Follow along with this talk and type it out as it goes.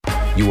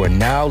You are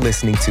now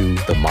listening to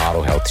The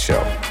Model Health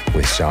Show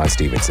with Sean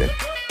Stevenson.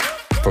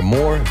 For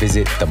more,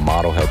 visit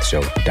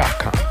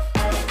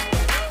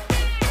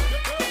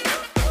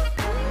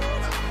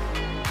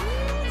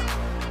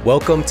themodelhealthshow.com.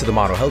 Welcome to The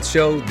Model Health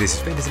Show. This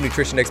is fitness and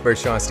nutrition expert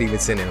Sean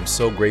Stevenson, and I'm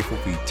so grateful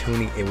for you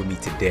tuning in with me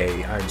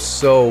today. I'm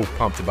so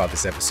pumped about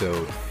this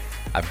episode.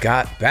 I've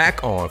got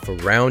back on for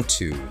round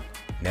two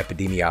an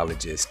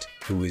epidemiologist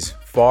who is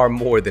far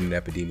more than an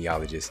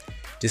epidemiologist,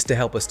 just to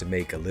help us to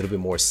make a little bit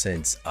more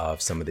sense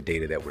of some of the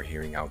data that we're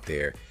hearing out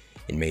there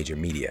in major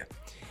media.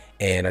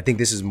 And I think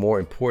this is more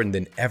important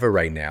than ever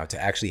right now to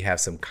actually have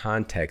some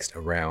context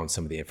around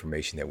some of the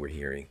information that we're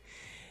hearing.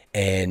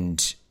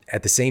 And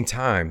at the same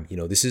time,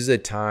 this is a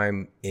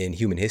time in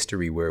human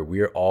history where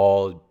we're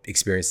all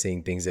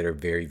experiencing things that are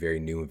very, very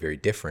new and very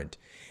different.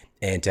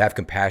 And to have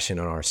compassion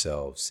on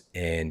ourselves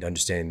and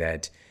understanding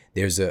that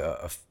there's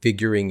a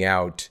figuring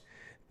out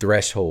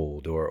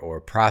threshold or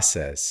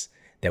process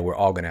that we're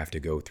all going to have to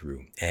go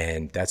through.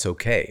 And that's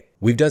okay.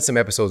 We've done some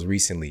episodes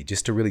recently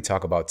just to really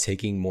talk about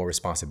taking more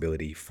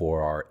responsibility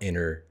for our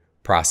inner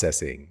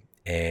processing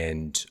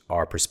and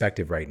our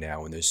perspective right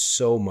now. And there's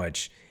so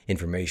much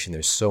information.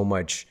 There's so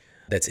much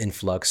that's in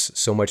flux,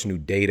 so much new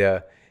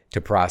data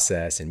to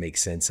process and make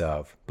sense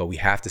of. But we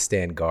have to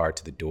stand guard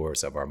to the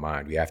doors of our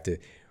mind. We have to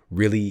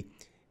really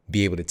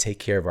be able to take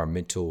care of our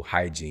mental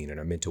hygiene and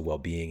our mental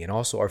well-being and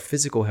also our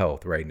physical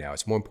health right now.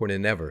 It's more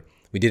important than ever.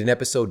 We did an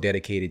episode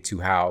dedicated to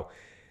how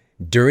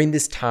during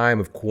this time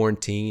of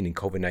quarantine and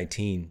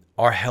COVID-19,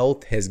 our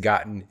health has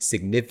gotten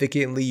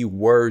significantly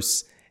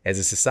worse as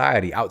a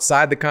society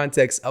outside the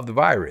context of the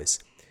virus,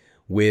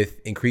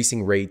 with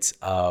increasing rates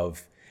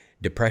of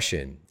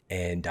depression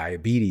and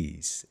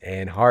diabetes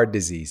and heart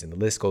disease. And the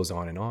list goes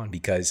on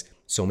because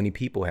so many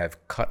people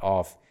have cut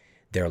off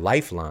their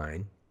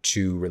lifeline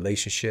to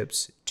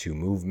relationships, to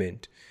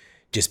movement,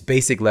 just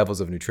basic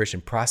levels of nutrition.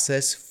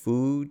 Processed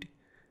food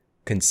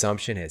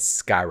consumption has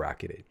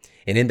skyrocketed.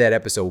 And in that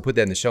episode, we'll put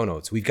that in the show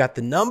notes. We've got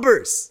the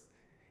numbers.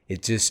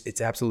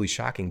 It's absolutely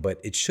shocking, but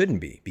it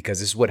shouldn't be, because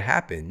this is what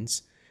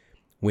happens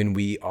when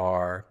we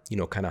are,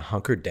 kind of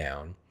hunkered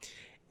down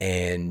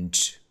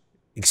and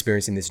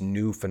experiencing this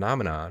new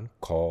phenomenon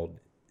called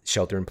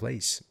shelter in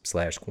place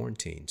 /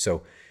 quarantine.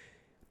 So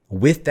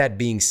with that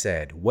being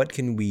said, what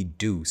can we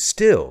do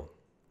still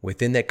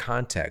within that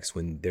context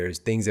when there's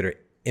things that are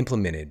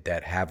implemented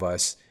that have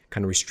us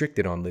kind of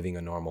restricted on living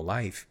a normal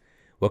life?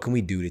 What can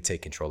we do to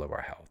take control of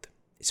our health?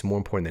 It's more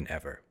important than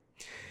ever.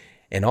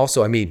 And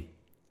also,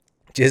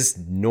 just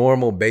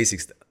normal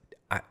basics.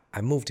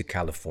 I moved to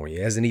California.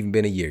 It hasn't even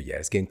been a year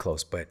yet. It's getting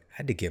close, but I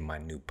had to get my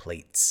new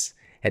plates.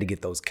 I had to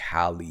get those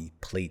Cali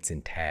plates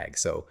and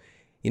tags. So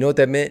you know what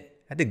that meant?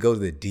 I had to go to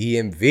the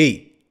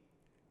DMV,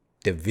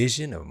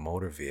 Division of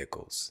Motor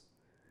Vehicles.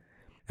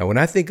 Now, when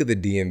I think of the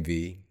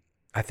DMV,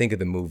 I think of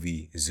the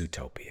movie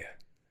Zootopia,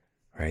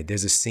 right?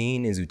 There's a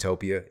scene in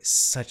Zootopia. It's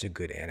such a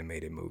good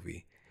animated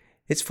movie.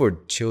 It's for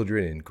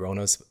children and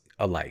grown-ups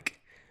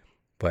alike.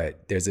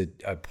 But there's a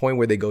point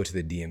where they go to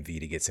the DMV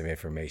to get some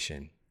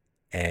information.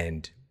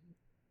 And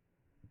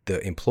the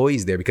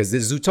employees there, because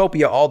there's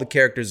Zootopia, all the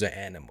characters are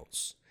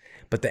animals.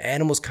 But the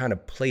animals kind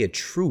of play a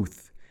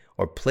truth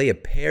or play a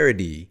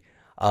parody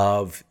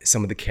of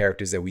some of the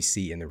characters that we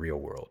see in the real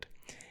world.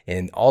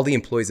 And all the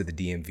employees at the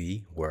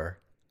DMV were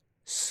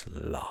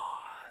sloths,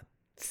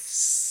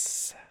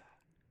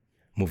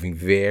 moving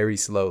very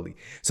slowly.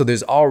 So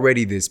there's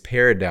already this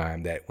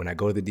paradigm that when I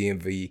go to the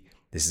DMV,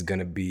 this is going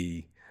to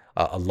be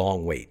a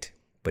long wait.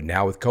 But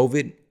now with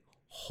COVID,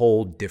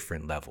 whole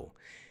different level.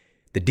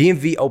 The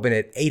DMV opened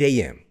at 8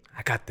 a.m.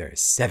 I got there at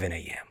 7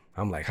 a.m.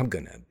 I'm like, I'm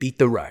going to beat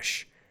the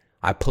rush.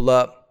 I pull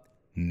up,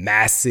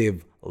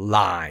 massive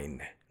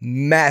line,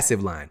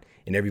 and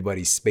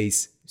everybody's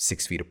spaced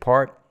 6 feet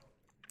apart.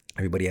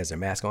 Everybody has their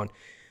mask on.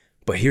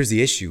 But here's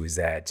the issue is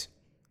that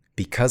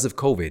because of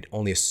COVID,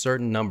 only a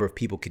certain number of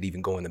people could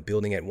even go in the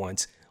building at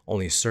once.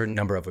 Only a certain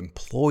number of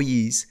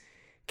employees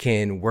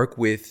can work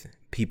with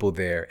people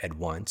there at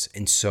once.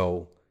 And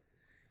so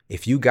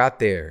if you got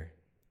there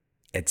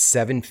at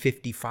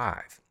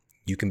 7:55,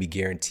 you can be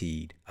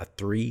guaranteed a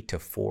 3 to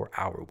 4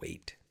 hour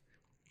wait.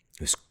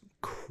 It was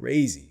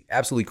crazy,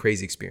 absolutely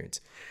crazy experience.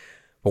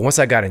 But once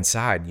I got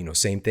inside,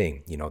 same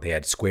thing. They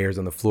had squares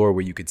on the floor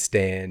where you could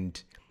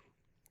stand.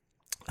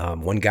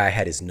 One guy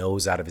had his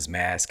nose out of his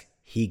mask.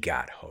 He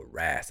got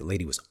harassed. The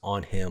lady was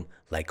on him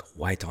like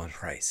white on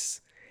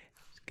rice.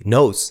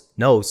 Nose.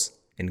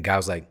 And the guy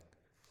was like,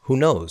 who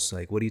knows?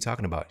 Like, what are you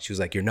talking about? She was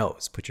like, your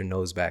nose. Put your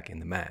nose back in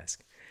the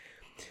mask.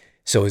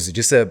 So it's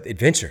just an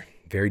adventure.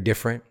 Very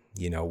different.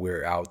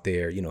 We're out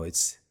there. It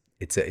is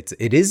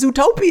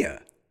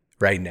Zootopia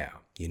right now.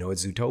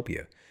 It's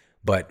Zootopia.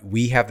 But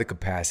we have the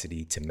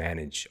capacity to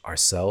manage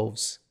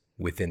ourselves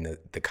within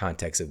the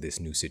context of this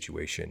new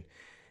situation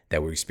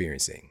that we're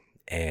experiencing.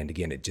 And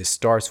again, it just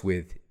starts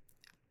with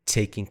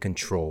taking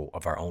control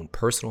of our own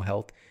personal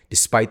health,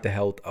 despite the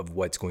health of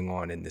what's going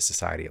on in the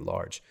society at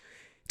large.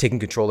 Taking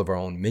control of our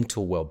own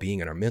mental well-being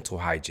and our mental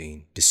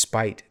hygiene,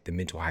 despite the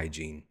mental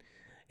hygiene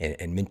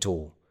and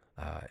mental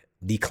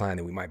decline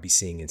that we might be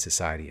seeing in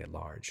society at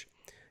large.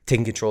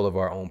 Taking control of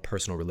our own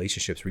personal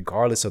relationships,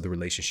 regardless of the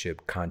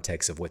relationship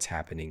context of what's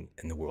happening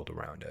in the world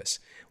around us.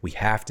 We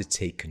have to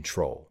take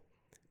control.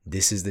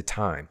 This is the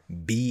time.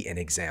 Be an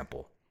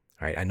example.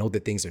 All right. I know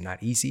that things are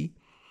not easy.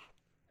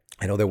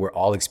 I know that we're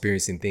all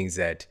experiencing things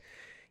that,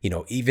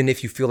 even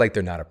if you feel like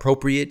they're not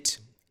appropriate,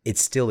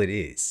 it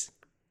is.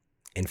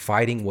 And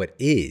fighting what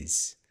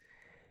is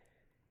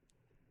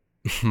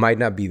might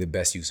not be the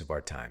best use of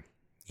our time.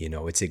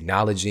 It's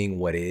acknowledging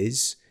what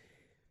is,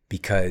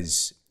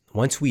 because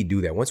once we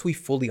do that, once we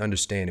fully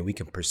understand and we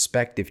can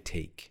perspective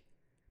take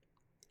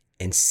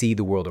and see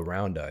the world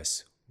around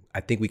us, I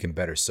think we can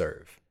better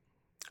serve.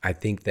 I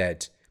think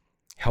that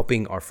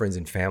helping our friends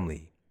and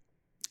family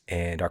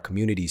and our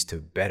communities to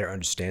better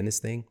understand this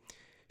thing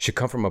should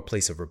come from a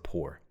place of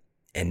rapport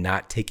and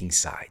not taking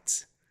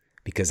sides,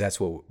 because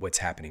that's what's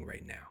happening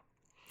right now.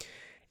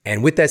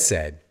 And with that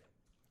said,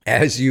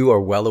 as you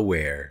are well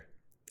aware,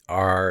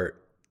 our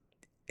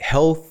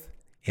health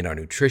and our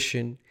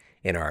nutrition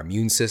and our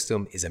immune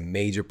system is a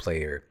major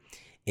player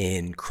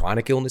in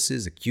chronic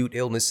illnesses, acute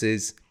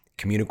illnesses,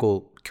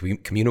 communicable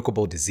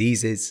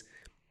diseases.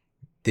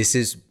 This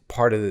is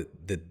part of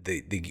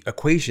the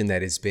equation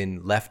that has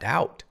been left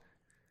out,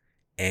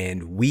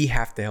 and we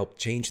have to help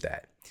change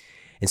that.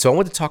 And so I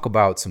want to talk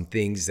about some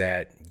things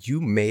that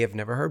you may have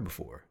never heard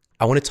before.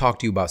 I want to talk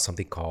to you about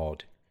something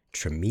called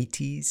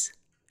Trametes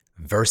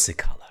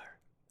versicolor.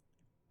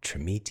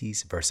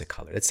 Trametes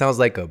versicolor. It sounds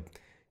like a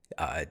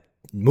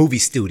movie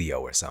studio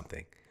or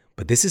something,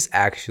 but this is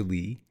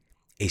actually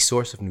a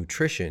source of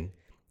nutrition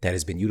that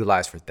has been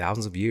utilized for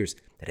thousands of years,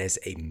 that has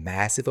a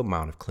massive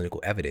amount of clinical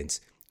evidence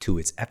to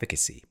its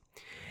efficacy.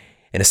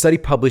 And a study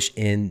published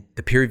in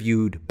the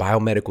peer-reviewed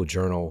biomedical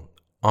journal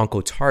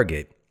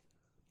Oncotarget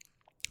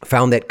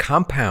found that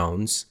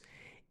compounds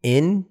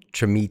in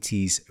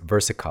Trametes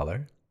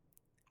versicolor,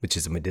 which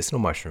is a medicinal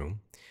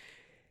mushroom,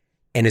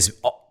 and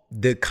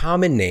the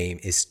common name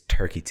is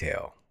turkey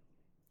tail.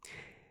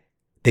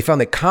 They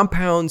found that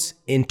compounds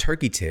in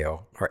turkey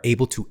tail are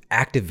able to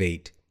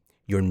activate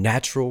your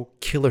natural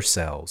killer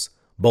cells,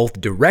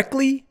 both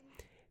directly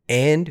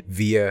and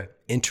via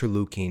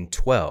interleukin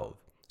 12.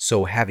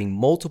 So having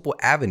multiple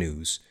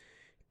avenues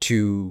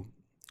to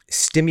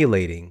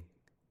stimulating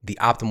the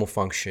optimal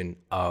function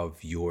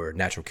of your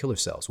natural killer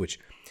cells, which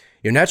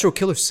your natural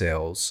killer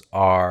cells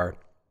are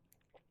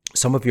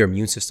some of your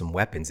immune system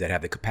weapons that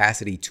have the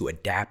capacity to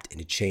adapt and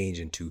to change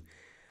and to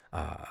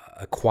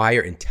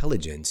acquire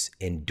intelligence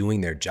in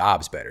doing their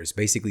jobs better. So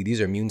basically, these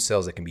are immune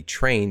cells that can be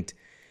trained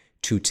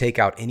to take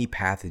out any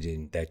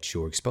pathogen that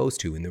you're exposed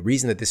to. And the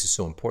reason that this is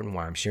so important,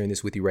 why I'm sharing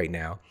this with you right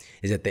now,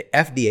 is that the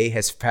FDA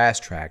has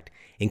fast-tracked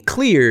and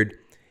cleared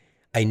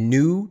a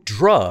new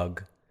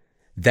drug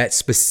that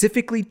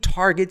specifically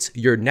targets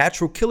your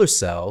natural killer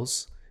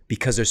cells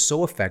because they're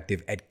so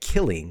effective at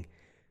killing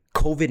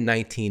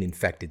COVID-19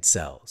 infected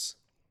cells.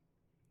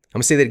 I'm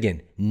gonna say that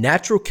again.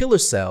 Natural killer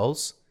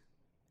cells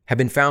have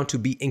been found to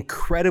be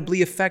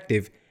incredibly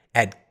effective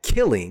at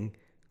killing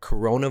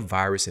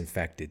coronavirus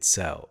infected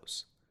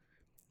cells.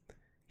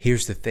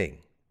 Here's the thing.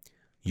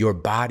 Your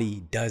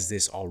body does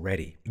this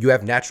already. You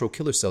have natural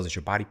killer cells that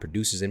your body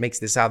produces and makes.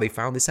 This is how they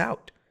found this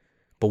out.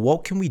 But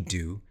what can we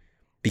do?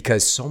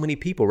 Because so many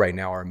people right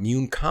now are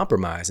immune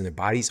compromised and their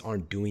bodies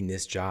aren't doing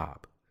this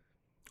job.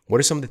 What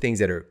are some of the things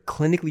that are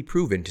clinically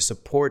proven to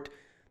support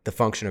the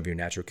function of your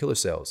natural killer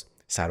cells?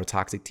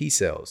 Cytotoxic T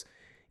cells,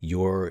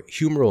 your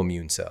humoral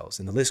immune cells,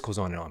 and the list goes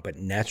on and on, but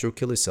natural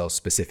killer cells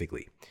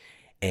specifically.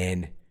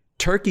 And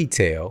turkey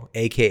tail,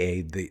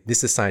 AKA, this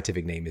is the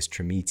scientific name, is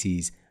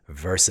Trametes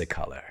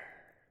versicolor.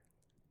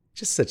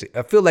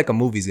 I feel like a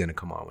movie's gonna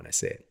come on when I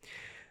say it.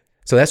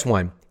 So that's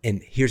one.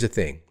 And here's the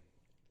thing.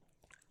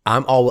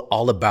 I'm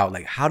all about,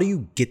 like, how do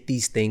you get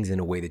these things in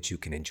a way that you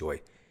can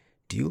enjoy?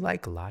 Do you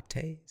like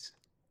lattes?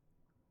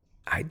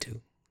 I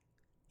do.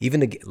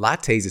 Even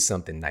lattes is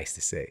something nice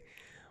to say.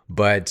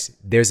 But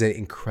there's an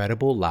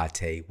incredible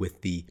latte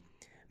with the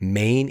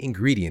main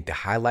ingredient, the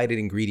highlighted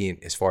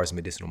ingredient as far as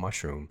medicinal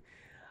mushroom,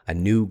 a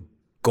new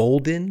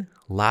golden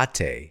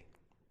latte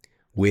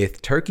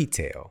with turkey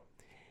tail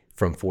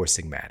from Four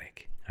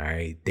Sigmatic. All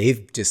right.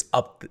 They've just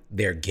upped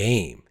their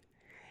game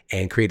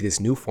and created this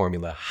new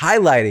formula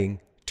highlighting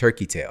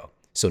turkey tail.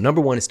 So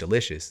number one, it's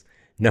delicious.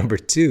 Number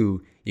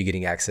two, you're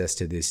getting access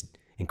to this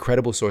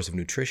incredible source of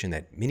nutrition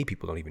that many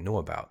people don't even know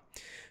about.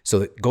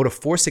 So go to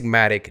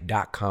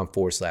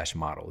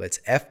foursigmatic.com/model. That's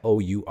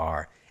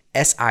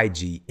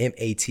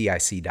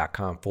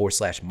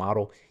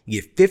FOURSIGMATIC.com/model.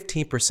 You get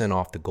 15%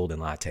 off the golden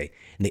latte.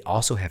 And they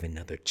also have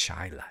another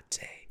chai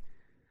latte.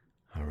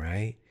 All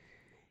right.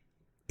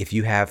 If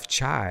you have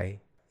chai,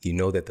 you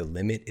know that the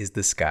limit is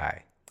the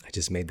sky. I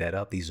just made that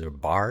up. These are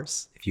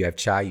bars. If you have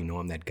chai, you know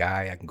I'm that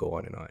guy. I can go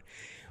on and on.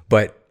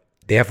 But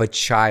they have a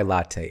chai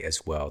latte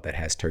as well that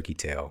has turkey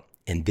tail.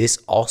 And this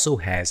also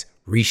has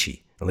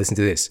reishi. Now listen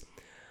to this.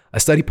 A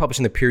study published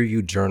in the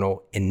peer-reviewed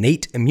journal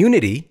Innate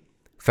Immunity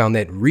found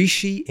that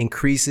reishi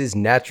increases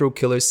natural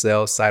killer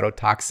cell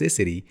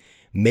cytotoxicity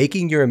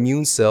making your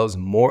immune cells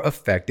more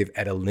effective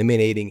at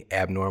eliminating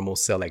abnormal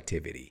cell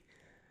activity.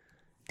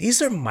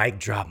 These are mic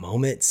drop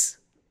moments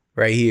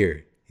right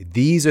here.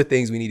 These are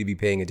things we need to be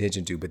paying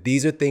attention to, but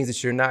these are things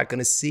that you're not going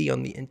to see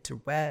on the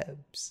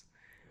interwebs,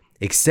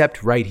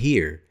 except right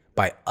here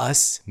by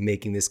us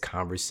making this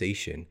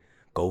conversation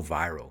go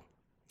viral,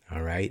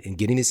 all right? And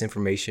getting this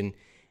information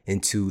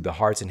into the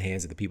hearts and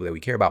hands of the people that we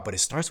care about, but it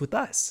starts with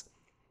us.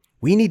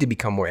 We need to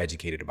become more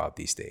educated about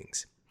these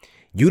things,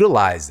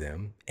 utilize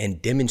them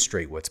and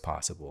demonstrate what's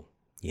possible.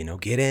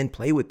 Get in,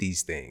 play with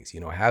these things,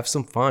 have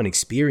some fun,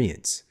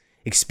 experience,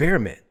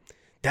 experiment.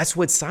 That's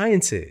what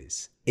science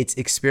is. It's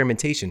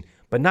experimentation,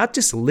 but not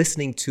just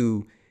listening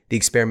to the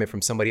experiment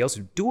from somebody else.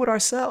 Do it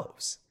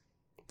ourselves.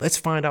 Let's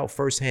find out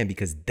firsthand,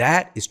 because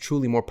that is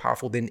truly more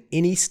powerful than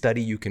any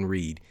study you can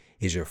read,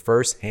 is your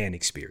firsthand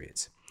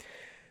experience.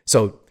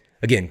 So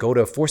again, go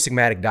to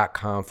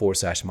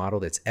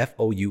foursigmatic.com/model. That's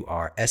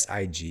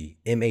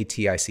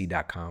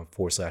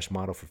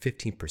FOURSIGMATIC.com/model for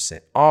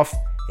 15% off.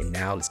 And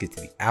now let's get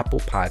to the Apple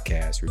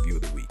Podcast Review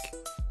of the Week.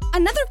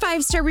 Another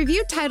 5-star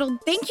review titled,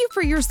 "Thank You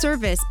for Your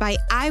Service" by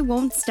I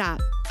Won't Stop.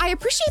 I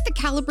appreciate the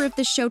caliber of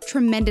the show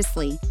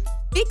tremendously.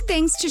 Big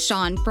thanks to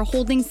Sean for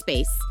holding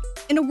space.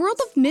 In a world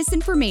of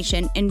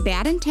misinformation and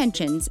bad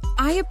intentions,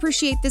 I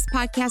appreciate this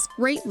podcast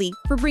greatly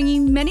for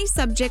bringing many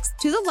subjects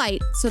to the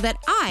light so that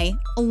I,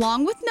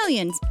 along with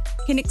millions,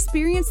 can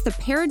experience the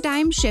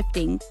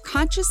paradigm-shifting,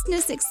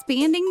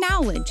 consciousness-expanding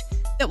knowledge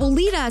that will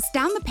lead us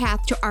down the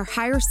path to our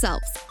higher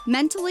selves,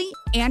 mentally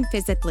and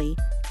physically.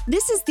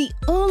 This is the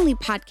only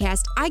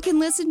podcast I can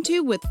listen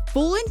to with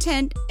full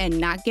intent and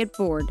not get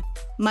bored.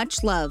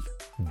 Much love.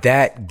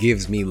 That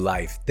gives me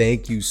life.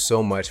 Thank you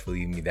so much for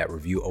leaving me that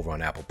review over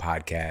on Apple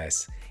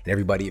Podcasts. And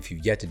everybody, if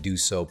you've yet to do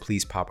so,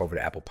 please pop over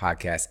to Apple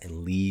Podcasts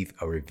and leave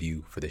a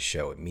review for the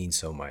show. It means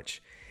so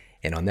much.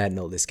 And on that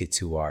note, let's get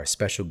to our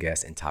special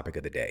guest and topic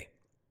of the day.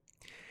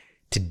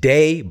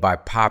 Today, by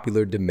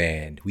popular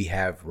demand, we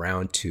have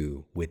round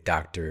 2 with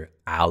Dr.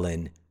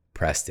 Alan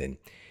Preston.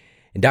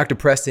 And Dr.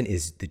 Preston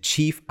is the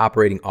Chief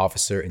Operating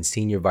Officer and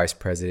Senior Vice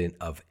President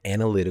of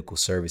Analytical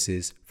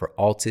Services for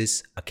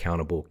Altus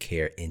Accountable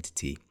Care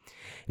Entity.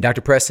 And Dr.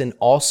 Preston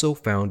also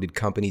founded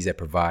companies that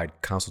provide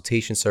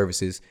consultation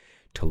services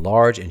to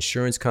large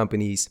insurance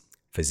companies,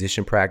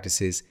 physician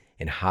practices,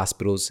 and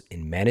hospitals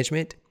in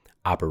management,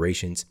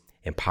 operations,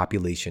 and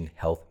population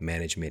health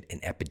management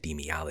and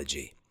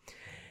epidemiology.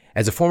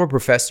 As a former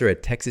professor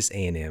at Texas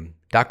A&M,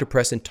 Dr.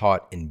 Preston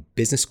taught in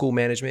business school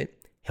management,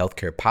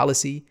 healthcare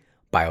policy,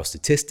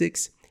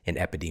 biostatistics, and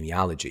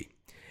epidemiology.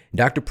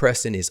 Dr.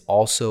 Preston is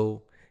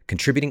also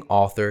contributing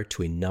author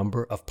to a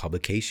number of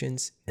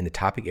publications in the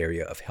topic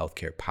area of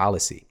healthcare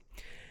policy.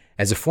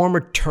 As a former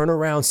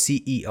turnaround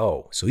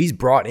CEO, so he's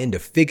brought in to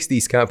fix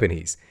these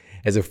companies.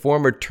 As a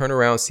former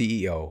turnaround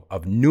CEO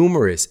of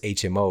numerous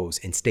HMOs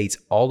in states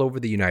all over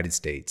the United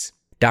States,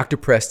 Dr.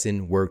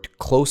 Preston worked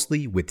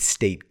closely with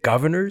state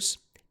governors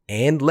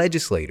and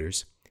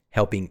legislators,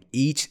 helping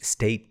each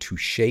state to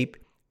shape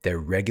their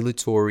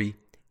regulatory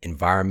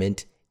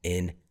environment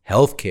in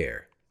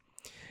healthcare.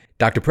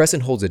 Dr. Preston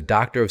holds a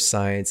Doctor of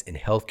Science in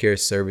Healthcare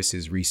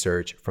Services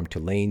Research from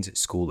Tulane's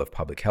School of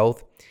Public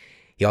Health.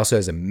 He also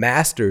has a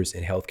Master's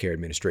in Healthcare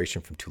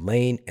Administration from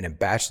Tulane and a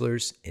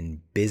Bachelor's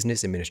in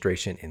Business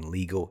Administration and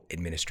Legal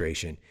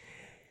Administration.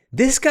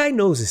 This guy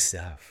knows his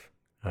stuff,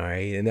 all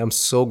right? And I'm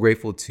so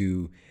grateful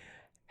to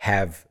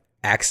have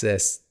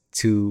access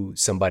to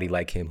somebody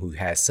like him who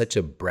has such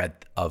a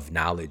breadth of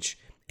knowledge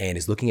and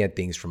is looking at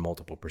things from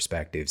multiple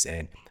perspectives.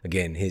 And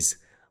again, his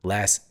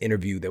last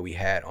interview that we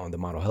had on the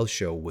Model Health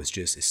Show was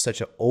just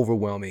such an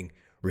overwhelming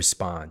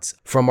response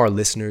from our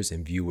listeners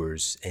and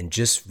viewers, and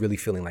just really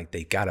feeling like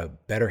they got a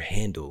better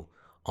handle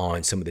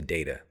on some of the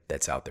data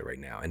that's out there right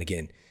now. And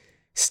again,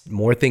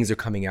 more things are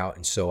coming out.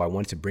 And so I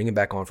wanted to bring him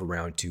back on for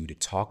round 2 to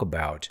talk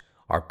about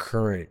our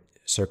current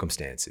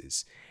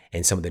circumstances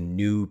and some of the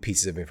new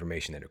pieces of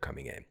information that are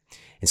coming in.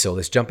 And so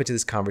let's jump into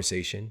this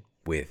conversation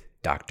with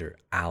Dr.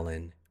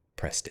 Alan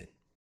Preston.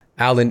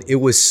 Alan, it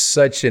was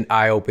such an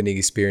eye-opening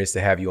experience to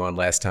have you on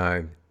last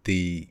time.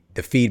 The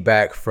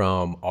feedback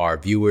from our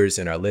viewers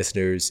and our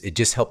listeners, it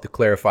just helped to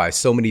clarify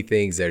so many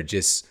things that are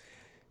just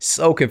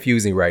so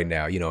confusing right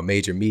now.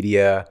 Major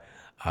media,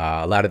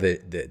 a lot of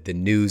the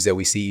news that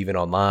we see even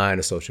online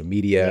or social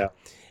media,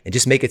 and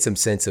just making some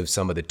sense of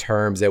some of the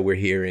terms that we're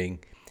hearing.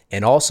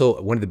 And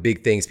also, one of the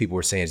big things people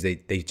were saying is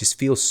they just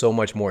feel so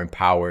much more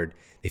empowered.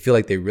 They feel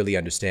like they really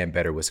understand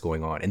better what's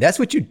going on. And that's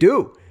what you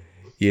do.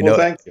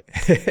 Thank you.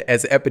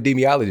 As an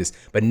epidemiologist.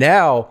 But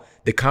now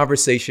the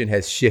conversation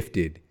has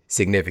shifted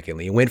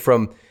significantly. It went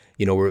from,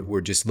 we're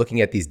just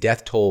looking at these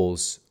death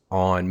tolls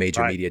on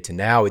major media to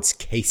now it's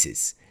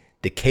cases.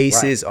 The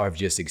cases have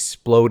just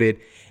exploded.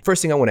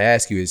 First thing I want to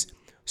ask you is,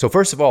 so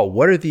first of all,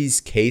 what are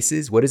these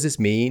cases? What does this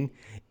mean?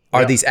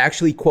 Are these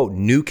actually, quote,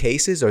 new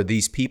cases? Are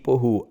these people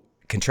who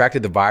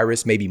contracted the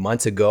virus maybe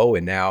months ago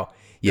and now,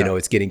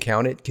 it's getting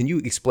counted? Can you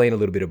explain a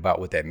little bit about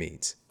what that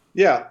means?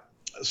 Yeah.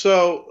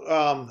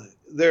 So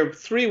there are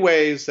 3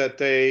 ways that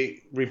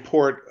they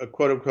report a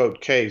quote unquote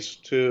case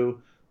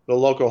to the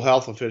local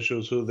health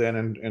officials, who then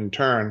in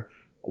turn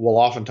will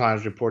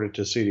oftentimes report it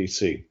to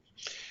CDC.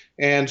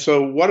 And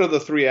so what are the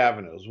three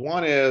avenues?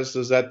 One is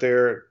that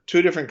there are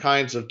two different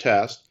kinds of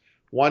tests.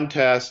 One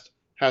test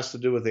has to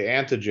do with the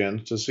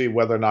antigens to see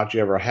whether or not you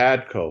ever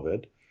had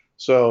COVID.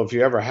 So if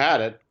you ever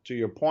had it, to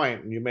your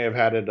point, you may have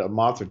had it a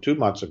month or 2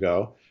 months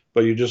ago,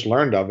 but you just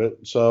learned of it.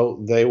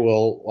 So they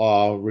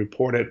will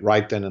report it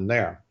right then and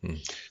there.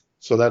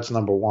 So that's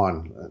number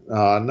one.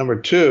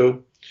 Number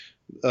two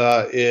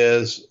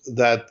is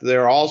that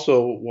there are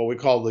also what we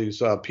call these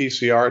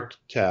PCR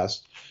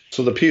tests.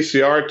 So the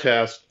PCR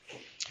tests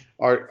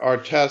are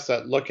tests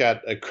that look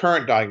at a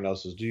current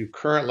diagnosis. Do you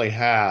currently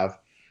have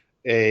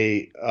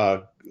a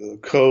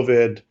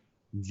COVID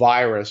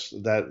virus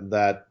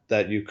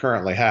that you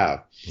currently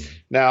have?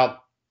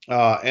 Now,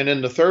 and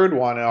then the third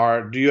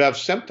one do you have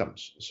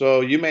symptoms?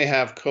 So you may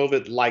have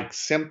COVID-like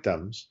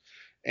symptoms,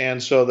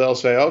 and so they'll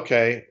say,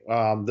 okay,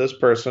 this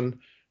person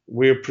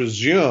we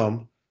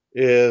presume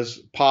is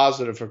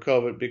positive for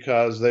COVID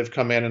because they've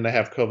come in and they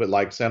have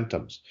COVID-like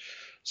symptoms.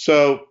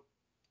 So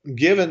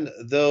given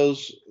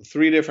those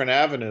three different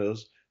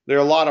avenues, there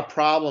are a lot of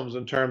problems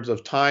in terms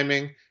of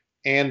timing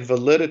and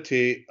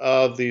validity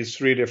of these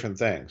three different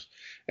things.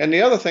 And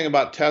the other thing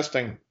about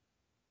testing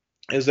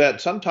is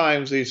that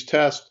sometimes these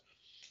tests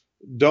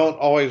don't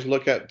always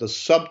look at the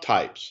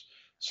subtypes.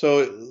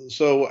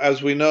 So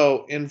as we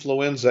know,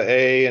 influenza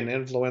A and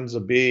influenza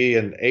B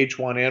and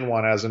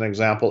H1N1, as an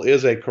example,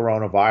 is a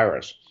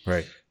coronavirus.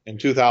 Right. In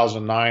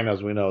 2009,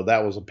 as we know,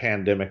 that was a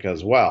pandemic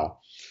as well.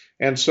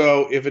 And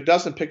so if it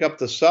doesn't pick up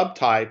the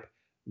subtype,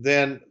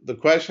 then the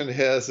question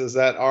is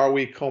that are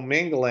we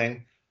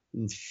commingling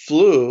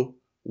flu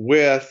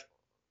with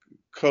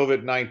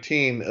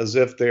COVID-19 as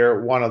if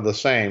they're one of the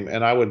same?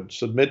 And I would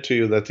submit to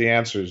you that the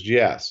answer is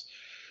yes.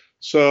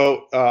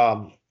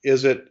 So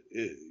is it,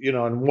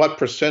 and what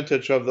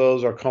percentage of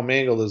those are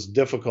commingled is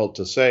difficult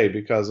to say,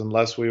 because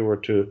unless we were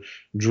to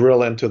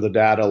drill into the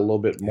data a little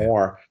bit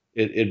more,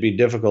 it'd be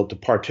difficult to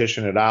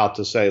partition it out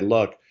to say,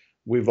 look,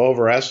 we've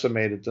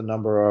overestimated the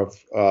number of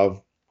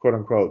quote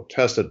unquote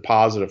tested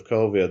positive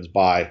COVIDs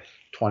by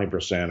 20%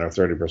 or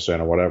 30%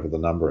 or whatever the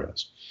number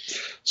is.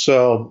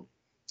 So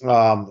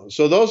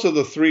those are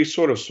the three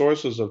sort of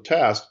sources of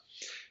test.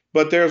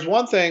 But there's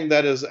one thing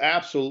that is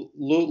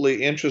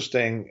absolutely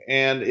interesting.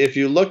 And if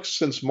you look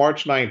since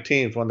March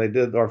 19th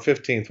or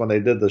 15th, when they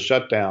did the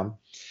shutdown,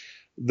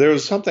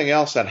 there's something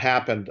else that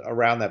happened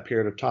around that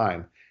period of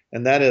time.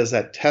 And that is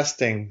that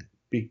testing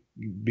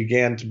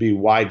began to be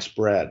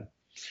widespread.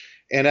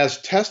 And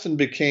as testing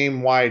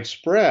became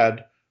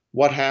widespread,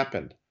 what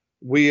happened?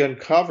 We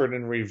uncovered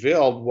and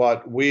revealed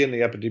what we in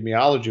the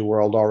epidemiology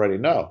world already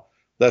know,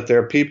 that there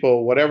are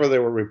people, whatever they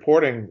were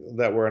reporting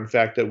that were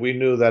infected, we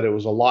knew that it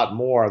was a lot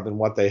more than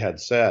what they had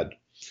said.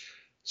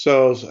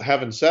 So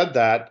having said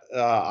that,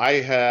 I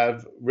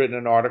have written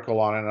an article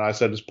on it, and I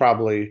said it's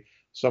probably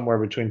somewhere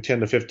between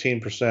 10 to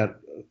 15%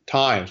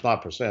 times,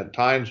 not percent,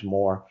 times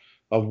more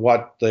of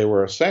what they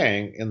were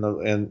saying in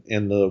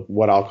the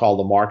what I'll call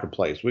the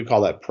marketplace. We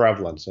call that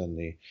prevalence in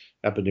the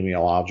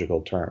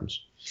epidemiological terms.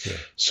 Yeah.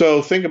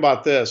 So think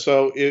about this.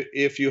 So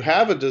if you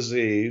have a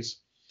disease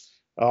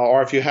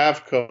or if you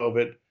have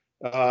COVID,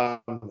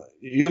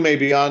 you may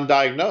be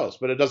undiagnosed,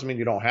 but it doesn't mean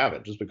you don't have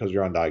it just because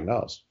you're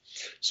undiagnosed.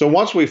 So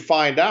once we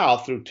find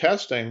out through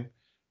testing,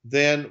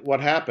 then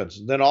what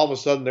happens? Then all of a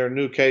sudden there are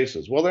new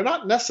cases. Well, they're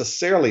not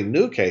necessarily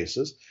new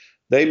cases.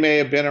 They may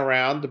have been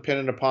around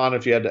depending upon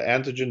if you had the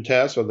antigen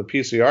test or the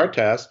PCR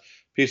test.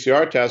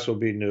 PCR test will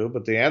be new,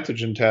 but the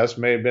antigen test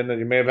may have been that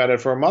you may have had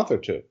it for a month or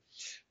two.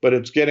 But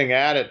it's getting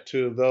added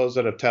to those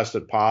that have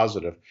tested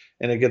positive,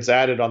 and it gets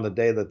added on the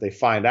day that they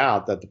find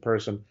out that the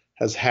person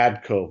has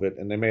had COVID,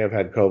 and they may have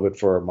had COVID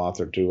for a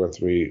month or two or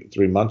three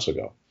months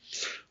ago.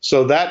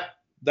 So that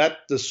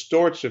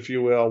distorts, if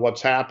you will,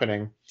 what's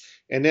happening.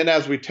 And then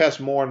as we test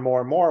more and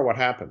more and more, what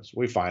happens?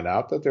 We find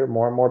out that there are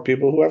more and more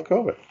people who have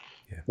COVID.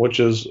 Yeah.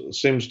 Which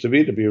seems to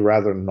be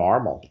rather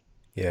normal.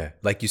 Yeah.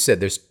 Like you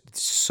said, there's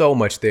so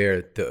much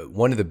there.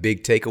 One of the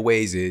big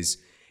takeaways is,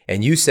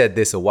 and you said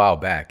this a while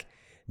back,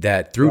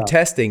 that through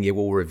testing, it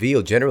will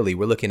reveal, generally,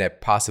 we're looking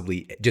at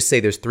possibly, just say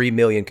there's 3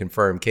 million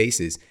confirmed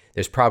cases.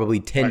 There's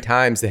probably 10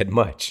 times that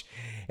much.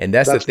 And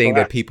that's the thing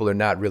that people are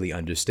not really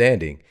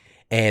understanding.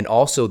 And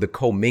also the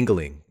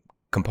commingling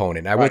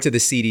component. I went to the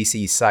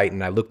CDC site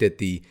and I looked at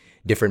the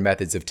different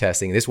methods of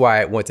testing. This is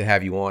why I want to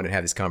have you on and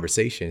have this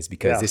conversation, is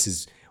because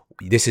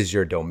this is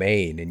your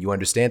domain and you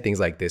understand things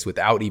like this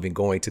without even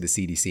going to the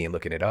CDC and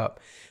looking it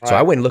up. Right. So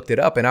I went and looked it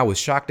up, and I was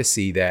shocked to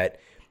see that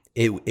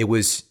it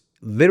was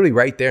literally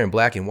right there in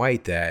black and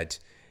white that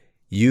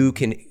you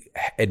can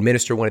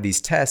administer one of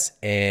these tests,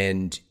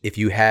 and if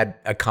you had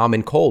a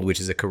common cold, which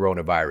is a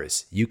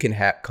coronavirus, you can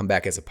come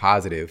back as a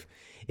positive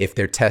if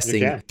they're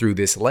testing through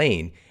this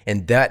lane,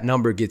 and that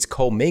number gets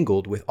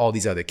commingled with all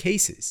these other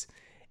cases.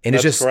 And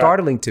it's just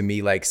startling to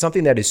me, like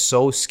something that is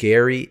so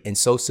scary and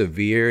so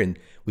severe, and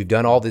we've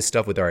done all this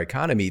stuff with our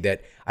economy,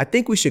 that I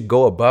think we should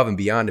go above and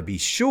beyond to be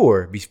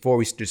sure before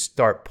we just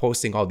start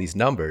posting all these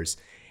numbers.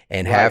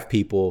 and Right. have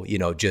people,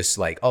 just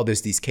like, oh,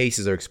 these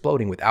cases are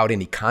exploding without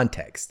any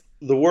context.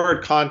 The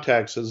word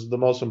context is the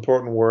most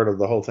important word of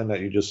the whole thing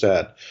that you just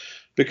said.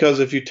 Because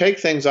if you take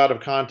things out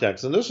of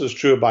context, and this is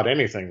true about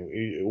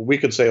anything, we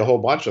could say a whole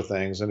bunch of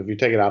things, and if you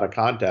take it out of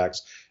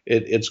context,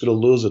 it's going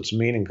to lose its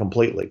meaning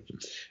completely.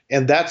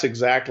 And that's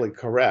exactly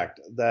correct.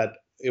 That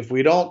if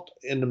we don't,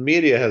 and the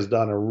media has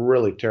done a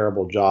really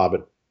terrible job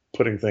at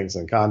putting things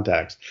in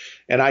context.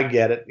 And I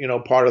get it.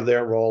 Part of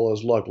their role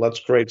is, look, let's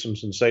create some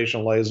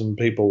sensationalism.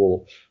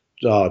 People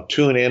will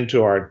tune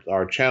into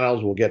our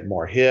channels. We'll get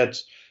more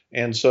hits.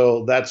 And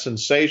so that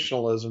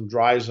sensationalism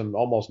drives them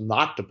almost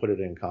not to put it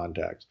in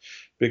context,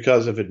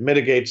 because if it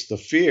mitigates the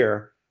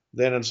fear,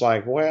 then it's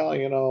like, well,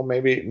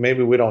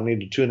 maybe we don't need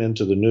to tune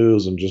into the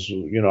news and just,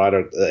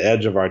 at the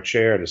edge of our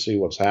chair to see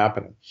what's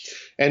happening.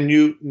 And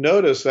you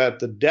notice that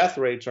the death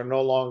rates are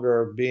no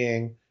longer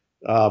being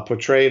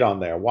portrayed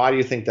on there. Why do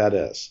you think that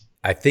is?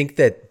 I think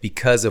that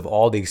because of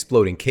all the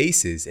exploding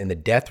cases and the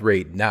death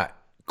rate not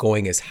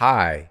going as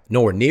high,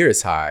 nowhere near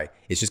as high,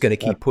 it's just going to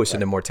keep pushing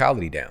the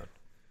mortality down.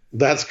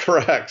 That's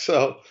correct.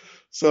 So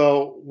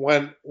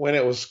when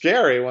it was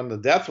scary, when the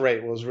death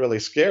rate was really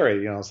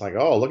scary, it's like,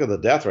 oh, look at the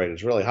death rate.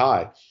 It's really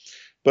high.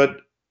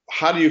 But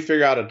how do you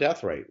figure out a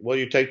death rate? Well,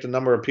 you take the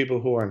number of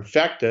people who are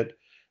infected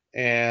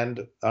and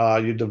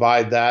you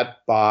divide that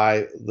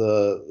by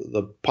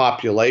the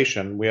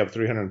population. We have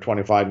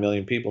 325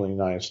 million people in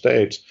the United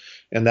States,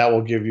 and that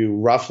will give you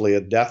roughly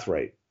a death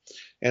rate.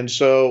 And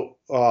so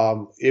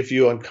if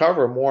you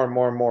uncover more and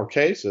more and more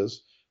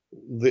cases,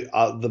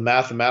 the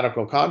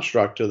mathematical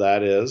construct to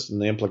that is,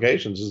 and the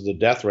implications is, the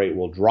death rate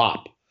will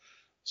drop.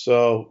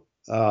 So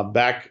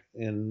back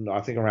in, I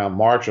think around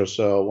March or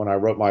so, when I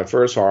wrote my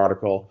first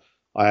article,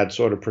 I had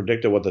sort of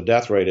predicted what the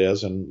death rate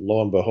is, and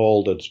lo and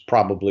behold, it's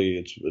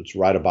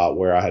right about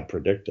where I had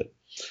predicted.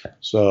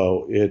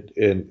 So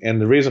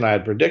and the reason I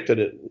had predicted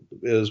it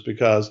is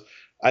because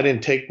I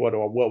didn't take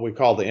what we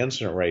call the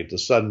incident rate, the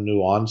sudden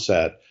new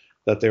onset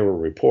that they were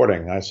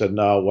reporting. I said,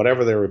 no,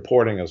 whatever they're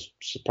reporting is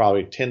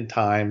probably 10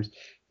 times,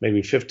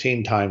 maybe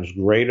 15 times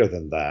greater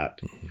than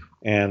that.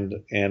 And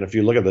if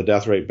you look at the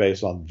death rate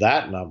based on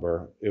that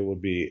number, it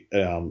would be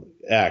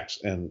X.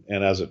 And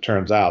as it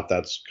turns out,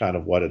 that's kind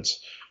of what it's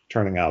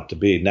turning out to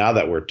be. Now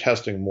that we're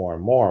testing more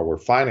and more, we're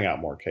finding out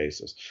more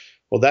cases.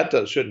 Well,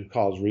 that shouldn't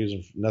cause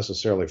reason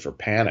necessarily for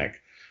panic.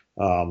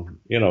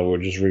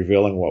 We're just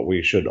revealing what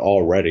we should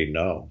already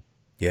know.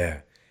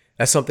 Yeah.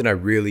 That's something I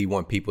really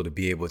want people to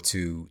be able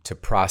to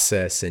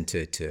process and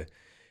to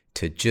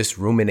just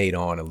ruminate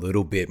on a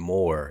little bit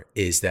more,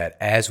 is that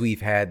as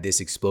we've had this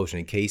explosion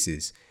in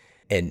cases,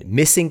 and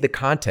missing the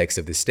context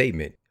of the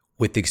statement,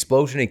 with the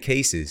explosion in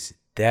cases,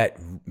 that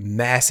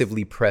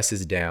massively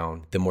presses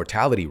down the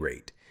mortality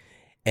rate.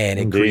 And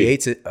it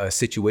creates a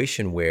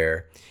situation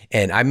where,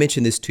 and I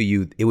mentioned this to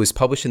you, it was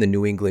published in the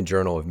New England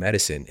Journal of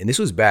Medicine, and this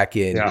was back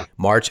in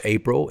March,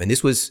 April, and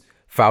this was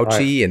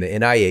Fauci and the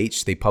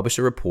NIH. They published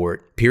a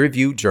report,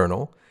 peer-reviewed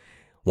journal,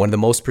 one of the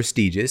most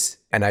prestigious.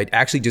 And I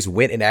actually just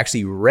went and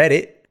actually read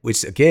it,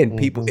 which again,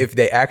 people, if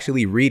they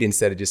actually read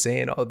instead of just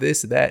saying, oh,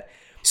 this, that.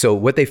 So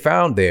what they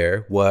found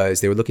there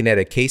was they were looking at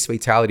a case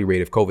fatality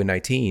rate of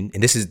COVID-19.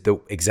 And this is the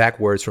exact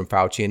words from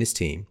Fauci and his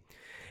team.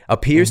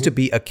 Appears to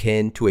be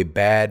akin to a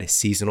bad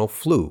seasonal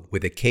flu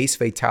with a case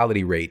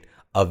fatality rate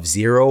of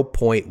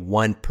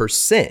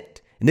 0.1%.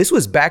 And this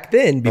was back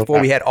then before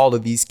we had all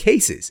of these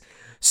cases.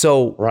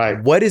 So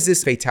what is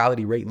this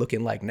fatality rate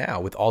looking like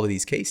now with all of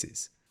these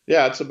cases?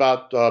 Yeah, it's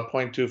about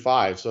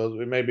 0.25. So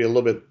it may be a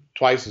little bit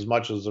twice as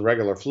much as the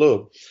regular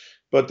flu.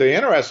 But the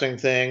interesting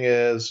thing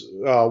is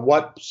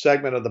what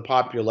segment of the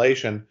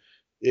population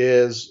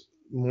is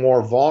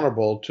more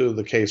vulnerable to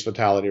the case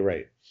fatality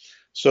rate.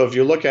 So if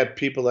you look at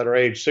people that are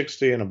age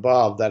 60 and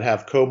above that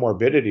have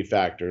comorbidity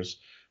factors,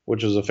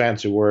 which is a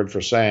fancy word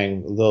for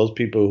saying those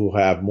people who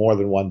have more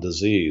than one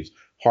disease,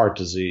 heart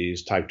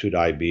disease, type 2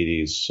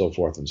 diabetes, so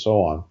forth and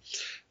so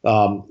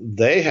on,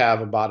 they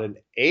have about an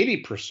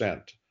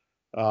 80%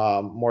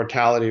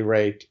 mortality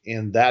rate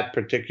in that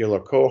particular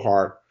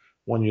cohort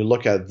when you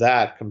look at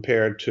that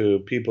compared to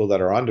people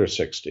that are under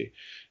 60.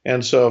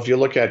 And so if you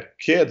look at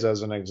kids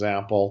as an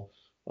example,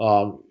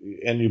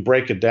 and you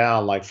break it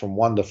down like from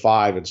 1 to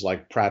 5, it's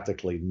like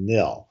practically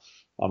nil.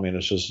 I mean,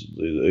 it's just,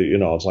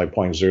 it's like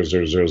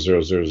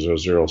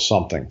 0.000000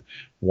 something,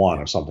 1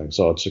 or something.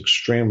 So it's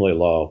extremely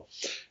low.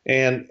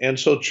 And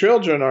so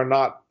children are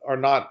not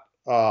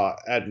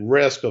at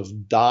risk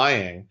of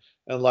dying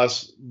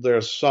unless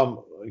there's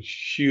some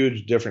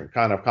huge different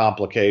kind of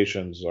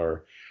complications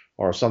or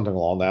something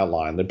along that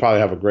line. They probably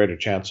have a greater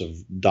chance of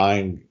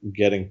dying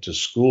getting to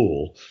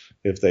school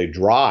if they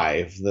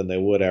drive than they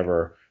would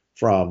ever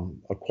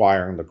from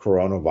acquiring the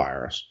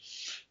coronavirus.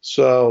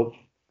 So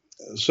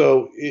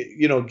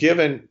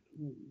given,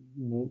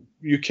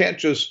 you can't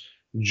just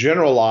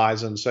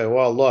generalize and say,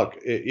 well, look,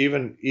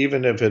 even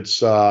if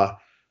it's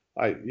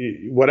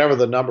whatever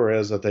the number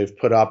is that they've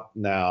put up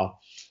now,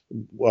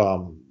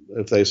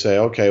 if they say,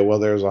 okay, well,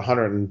 there's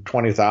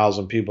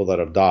 120,000 people that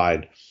have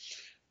died,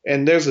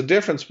 and there's a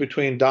difference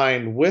between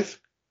dying with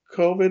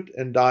COVID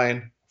and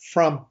dying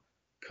from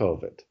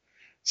COVID.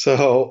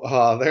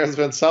 So there's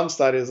been some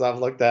studies I've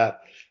looked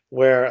at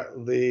where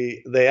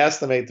they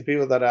estimate the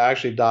people that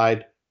actually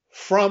died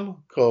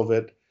from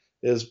COVID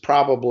is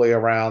probably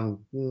around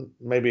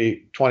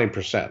maybe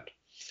 20%.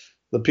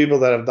 The people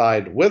that have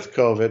died with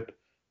COVID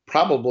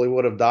probably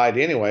would have died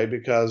anyway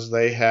because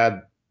they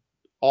had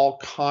all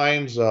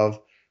kinds of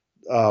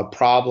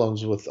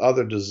problems with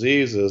other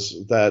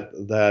diseases that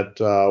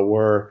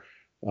were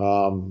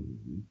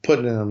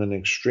putting them in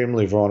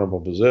extremely vulnerable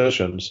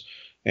positions,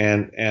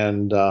 and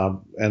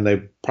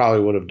they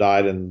probably would have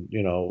died in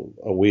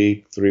a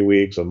week, 3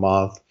 weeks, a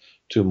month,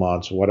 2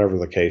 months, whatever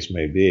the case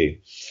may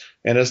be.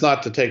 And it's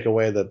not to take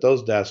away that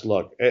those deaths.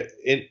 Look,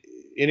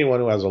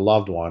 anyone who has a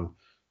loved one,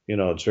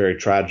 it's very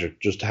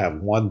tragic. Just to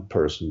have one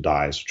person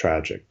die is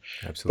tragic.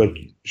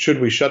 Absolutely. But should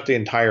we shut the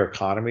entire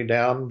economy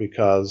down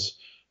because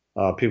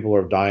people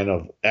are dying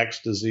of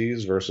X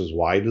disease versus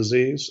Y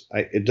disease?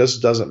 It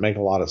just doesn't make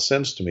a lot of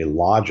sense to me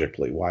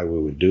logically why we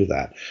would do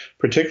that,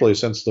 particularly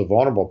since the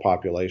vulnerable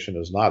population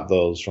is not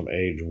those from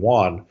age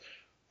 1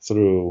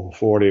 through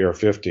 40 or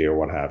 50 or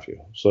what have you.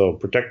 So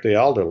protect the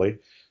elderly,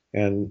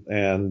 and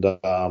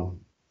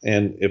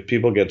if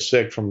people get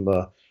sick from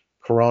the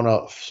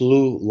corona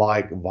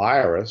flu-like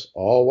virus,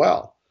 oh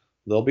well,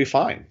 they'll be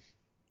fine.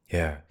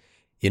 Yeah.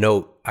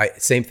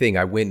 Same thing.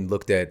 I went and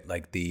looked at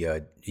like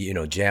the,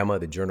 JAMA,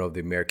 the Journal of the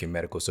American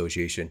Medical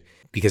Association,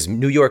 because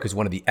New York is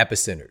one of the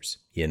epicenters,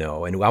 and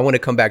I want to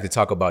come back to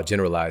talk about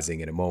generalizing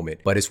in a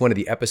moment, but it's one of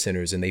the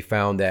epicenters. And they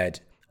found that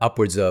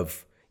upwards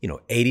of,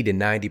 80 to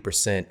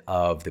 90%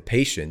 of the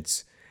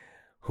patients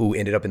who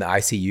ended up in the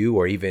ICU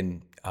or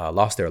even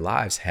lost their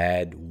lives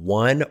had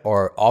one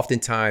or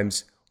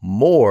oftentimes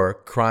more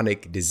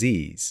chronic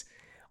disease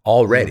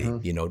already,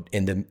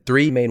 and the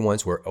three main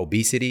ones were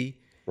obesity,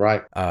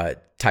 right,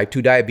 type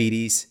 2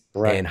 diabetes,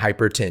 right, and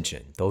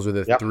hypertension. Those are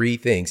the three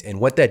things. And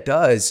what that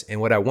does,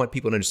 and what I want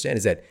people to understand,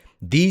 is that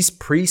these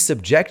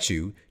pre-subject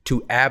you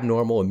to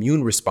abnormal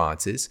immune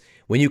responses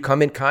when you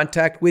come in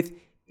contact with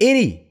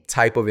any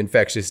type of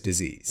infectious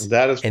disease.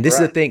 That is and this is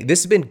the thing.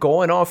 This has been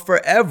going on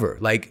forever,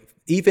 like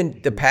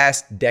even the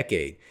past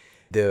decade.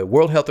 The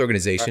World Health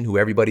Organization, who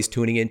everybody's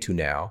tuning into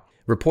now,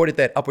 reported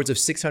that upwards of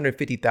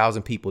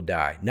 650,000 people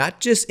die, not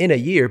just in a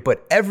year,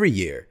 but every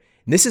year.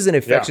 And this is an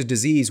infectious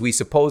disease we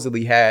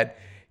supposedly had,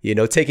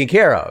 taken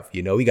care of.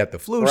 We got the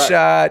flu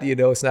shot,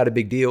 it's not a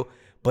big deal,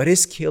 but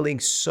it's killing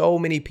so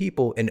many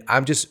people. And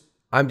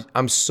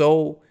I'm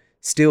so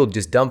still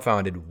just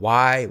dumbfounded.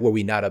 Why were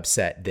we not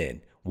upset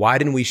then? Why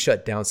didn't we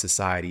shut down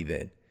society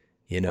then?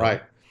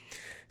 Right.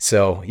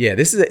 So yeah,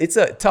 it's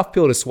a tough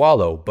pill to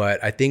swallow,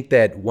 but I think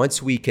that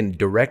once we can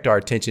direct our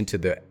attention to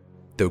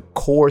the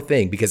core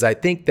thing, because I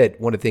think that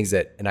one of the things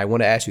that, and I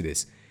want to ask you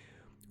this,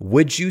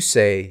 would you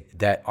say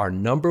that our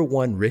number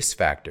one risk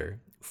factor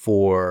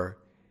for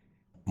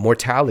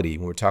mortality,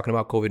 when we're talking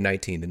about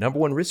COVID-19, the number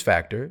one risk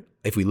factor,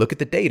 if we look at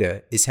the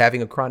data, is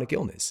having a chronic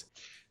illness?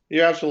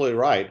 You're absolutely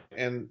right.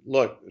 And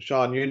look,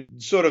 Sean, you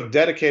sort of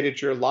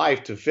dedicated your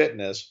life to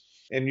fitness,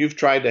 and you've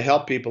tried to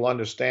help people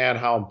understand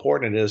how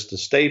important it is to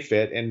stay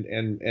fit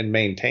and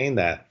maintain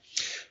that.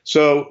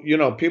 So,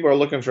 people are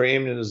looking for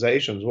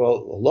immunizations.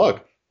 Well,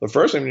 look, the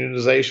first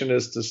immunization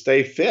is to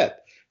stay fit,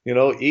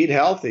 eat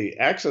healthy,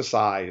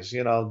 exercise,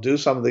 do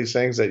some of these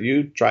things that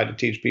you try to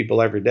teach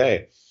people every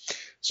day.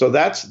 So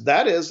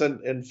that is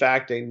in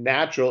fact a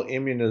natural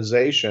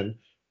immunization,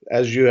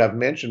 as you have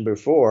mentioned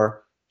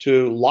before,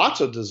 to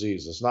lots of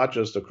diseases, not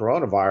just the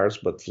coronavirus,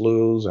 but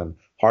flus and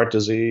heart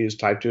disease,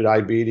 type 2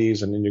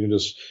 diabetes. And then you can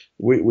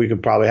we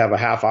could probably have a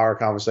half-hour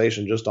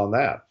conversation just on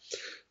that.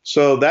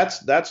 So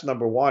that's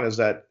number one, is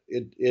that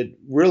it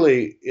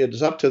really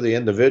is up to the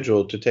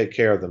individual to take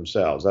care of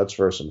themselves. That's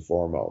first and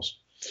foremost.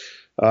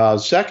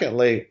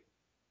 Secondly,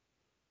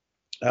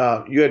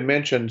 you had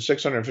mentioned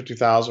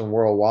 650,000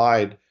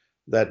 worldwide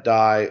that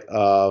die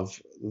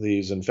of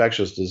these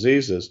infectious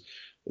diseases.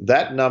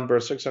 That number,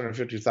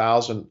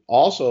 650,000,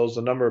 also is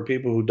the number of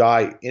people who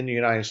die in the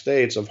United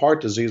States of heart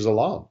disease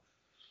alone.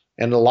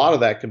 And a lot of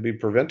that can be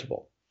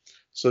preventable.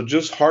 So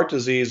just heart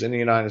disease in the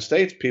United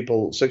States,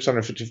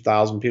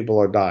 650,000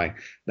 people are dying.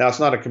 Now, it's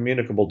not a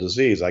communicable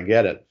disease, I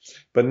get it.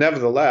 But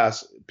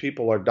nevertheless,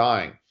 people are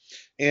dying.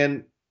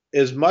 And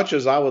as much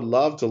as I would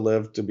love to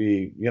live to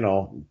be,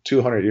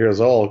 200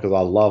 years old, because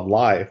I love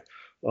life,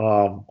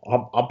 I'm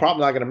probably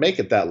not going to make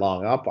it that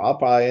long. I'll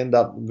probably end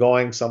up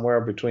going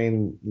somewhere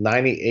between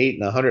 98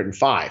 and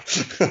 105.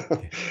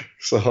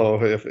 So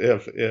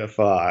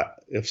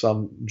if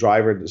some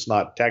driver that's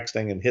not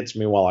texting and hits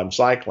me while I'm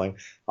cycling,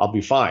 I'll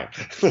be fine.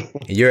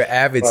 You're an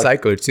avid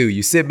cycler too.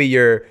 You sent me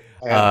your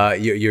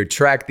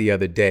track the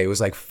other day. It was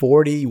like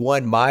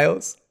 41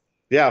 miles.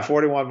 Yeah,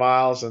 41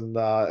 miles, and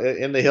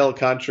in the hill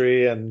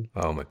country, and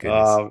oh my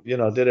goodness,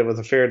 did it with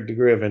a fair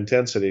degree of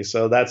intensity.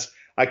 So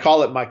I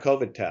call it my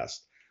COVID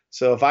test.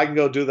 So if I can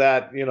go do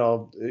that,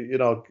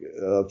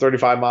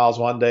 35 miles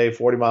one day,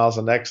 40 miles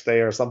the next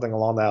day, or something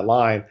along that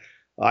line,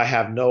 I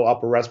have no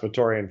upper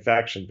respiratory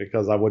infection,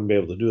 because I wouldn't be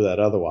able to do that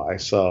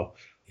otherwise. So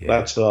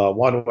That's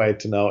one way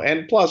to know.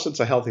 And plus, it's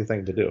a healthy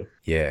thing to do.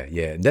 Yeah.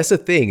 And that's the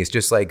thing. It's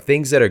just like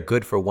things that are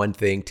good for one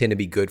thing tend to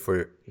be good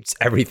for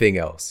everything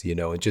else,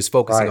 and just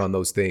focusing on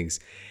those things.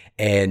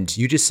 And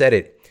you just said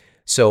it.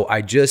 So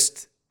I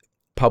just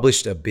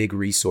published a big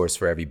resource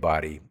for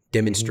everybody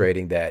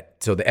demonstrating that.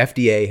 So the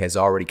FDA has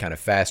already kind of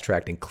fast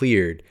tracked and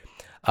cleared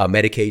a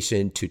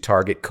medication to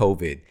target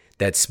COVID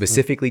that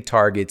specifically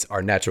targets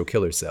our natural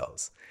killer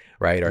cells,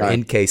 right? Our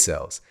NK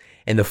cells.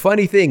 And the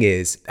funny thing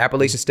is,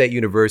 Appalachian State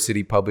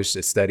University published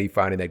a study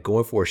finding that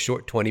going for a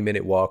short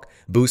 20-minute walk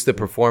boosts the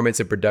performance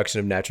and production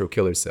of natural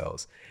killer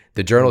cells.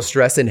 The journal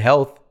Stress and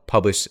Health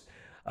published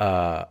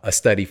a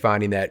study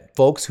finding that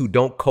folks who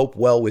don't cope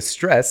well with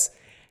stress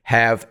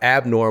have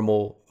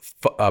abnormal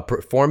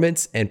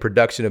performance and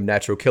production of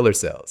natural killer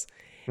cells.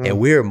 And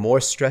we're more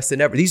stressed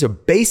than ever. These are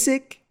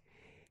basic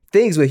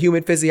things with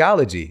human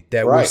physiology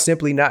that we're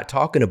simply not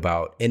talking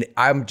about. And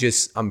I'm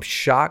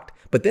shocked.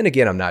 But then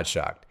again, I'm not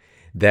shocked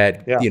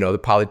that, the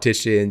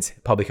politicians,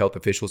 public health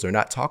officials are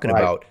not talking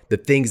about the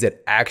things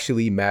that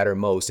actually matter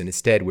most. And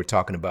instead we're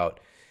talking about,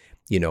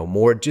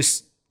 more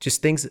just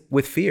things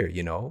with fear,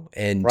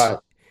 and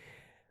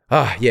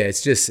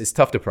it's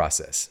tough to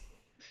process.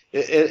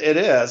 It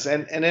is.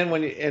 And then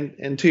when you,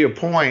 and to your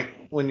point,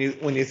 when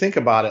you think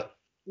about it,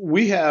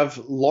 we have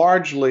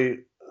largely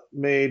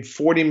made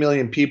 40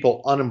 million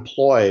people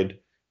unemployed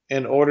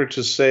in order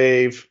to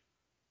save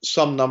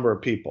some number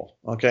of people.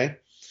 Okay.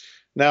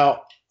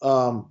 Now,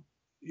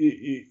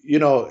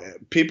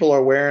 people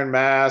are wearing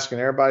masks and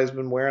everybody's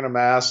been wearing a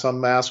mask. Some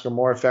masks are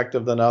more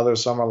effective than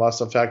others. Some are less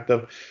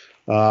effective.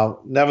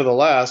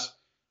 Nevertheless,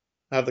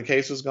 have the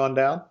cases gone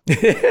down?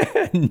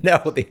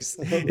 No, it's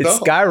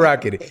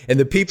skyrocketed. And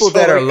the people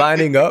that are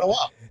lining up,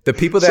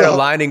 are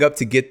lining up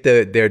to get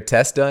their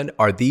test done,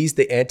 are these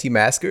the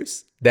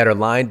anti-maskers that are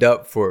lined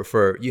up for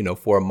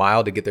a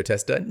mile to get their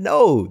test done?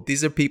 No,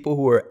 these are people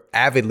who are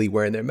avidly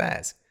wearing their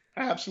mask.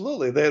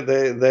 Absolutely.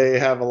 They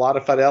have a lot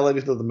of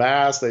fidelity to the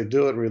mask. They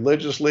do it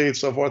religiously,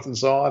 so forth and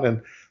so on.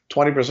 And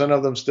 20%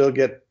 of them still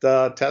get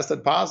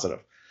tested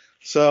positive.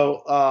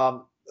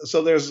 So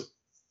there's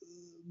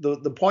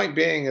the point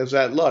being is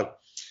that, look,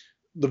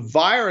 the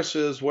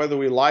viruses, whether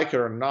we like it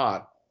or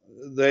not,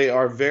 they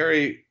are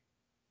very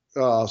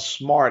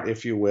smart,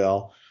 if you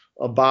will,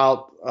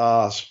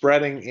 about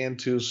spreading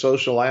into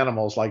social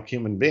animals like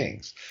human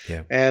beings.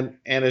 Yeah. And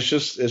it's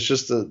just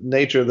the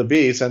nature of the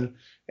beast.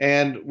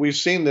 And we've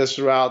seen this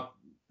throughout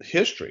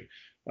history.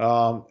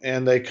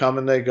 And they come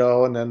and they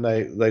go, and then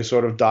they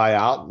sort of die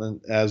out.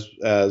 And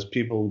as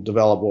people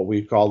develop what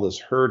we call this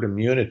herd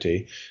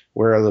immunity,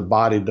 where the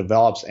body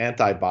develops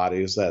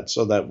antibodies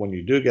so that when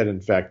you do get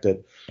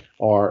infected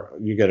or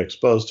you get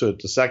exposed to it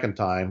the second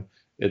time,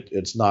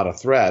 it's not a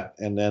threat.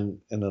 And then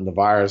the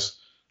virus,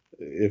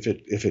 if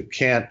it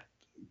can't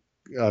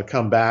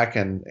come back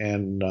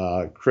and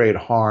create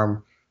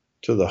harm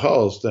to the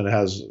host, then it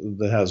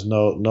has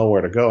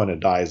nowhere to go, and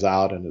it dies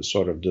out and it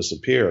sort of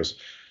disappears.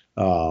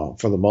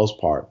 For the most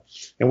part.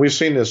 And we've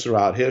seen this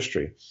throughout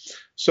history.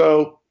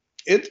 So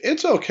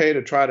it's okay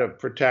to try to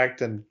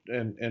protect and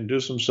do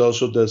some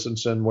social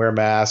distancing, wear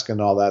masks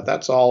and all that.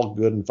 That's all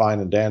good and fine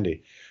and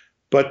dandy.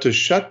 But to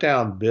shut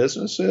down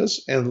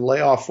businesses and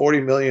lay off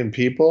 40 million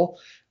people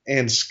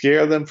and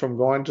scare them from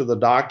going to the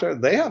doctor,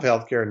 they have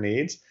healthcare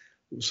needs.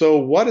 So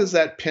what is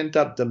that pent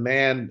up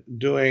demand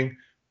doing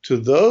to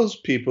those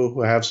people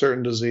who have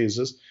certain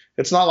diseases?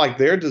 It's not like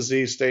their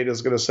disease state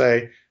is going to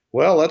say,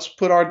 well, let's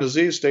put our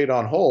disease state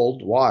on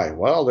hold. Why?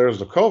 Well, there's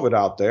the COVID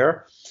out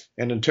there.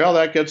 And until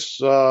that gets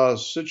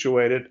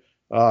situated,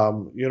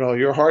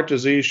 your heart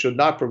disease should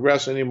not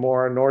progress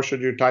anymore, nor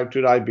should your type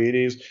 2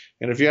 diabetes.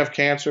 And if you have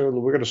cancer,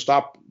 we're going to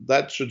stop.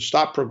 That should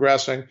stop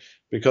progressing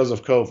because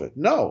of COVID.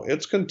 No,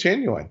 it's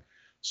continuing.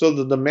 So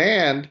the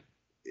demand,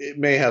 it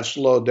may have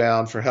slowed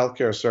down for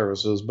healthcare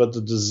services, but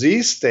the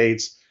disease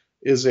states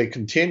is a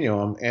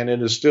continuum, and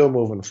it is still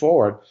moving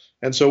forward.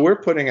 And so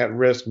we're putting at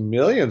risk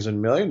millions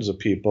and millions of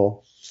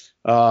people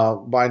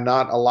by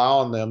not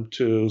allowing them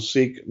to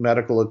seek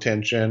medical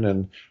attention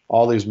and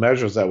all these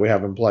measures that we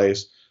have in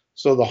place.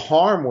 So the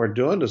harm we're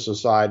doing to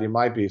society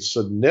might be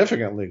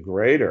significantly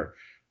greater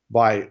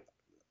by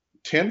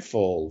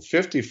tenfold,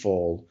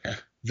 50-fold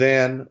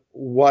than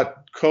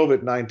what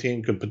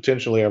COVID-19 could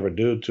potentially ever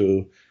do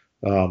to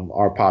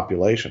our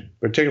population,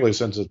 particularly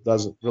since it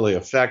doesn't really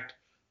affect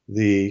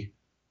the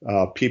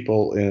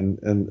people in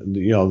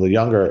the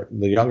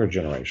younger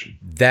generation.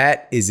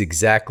 That is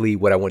exactly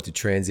what I want to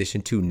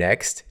transition to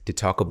next, to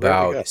talk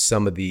about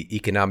some of the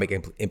economic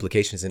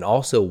implications and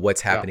also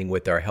what's happening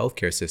with our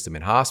healthcare system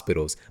and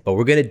hospitals. But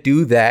we're going to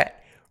do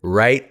that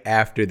right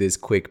after this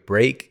quick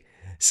break.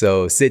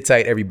 So sit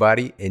tight,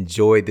 everybody.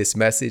 Enjoy this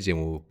message,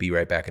 and we'll be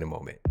right back in a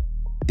moment.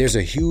 There's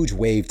a huge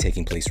wave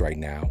taking place right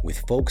now with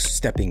folks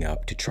stepping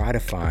up to try to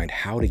find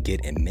how to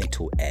get a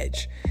mental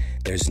edge.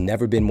 There's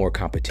never been more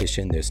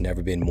competition. There's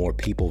never been more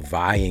people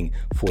vying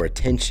for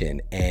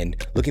attention and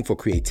looking for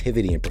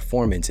creativity and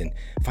performance and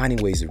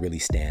finding ways to really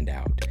stand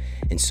out.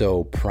 And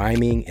so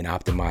priming and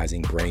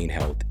optimizing brain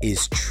health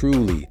is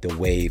truly the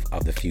wave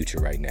of the future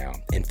right now.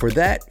 And for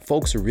that,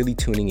 folks are really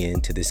tuning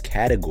in to this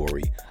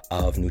category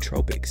of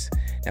nootropics.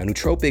 Now,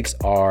 nootropics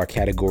are a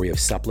category of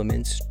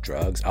supplements,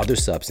 drugs, other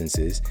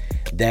substances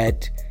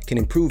that can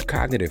improve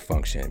cognitive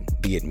function,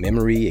 be it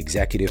memory,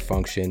 executive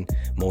function,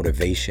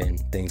 motivation,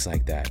 things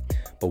like that.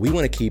 But we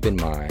want to keep in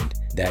mind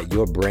that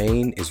your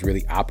brain is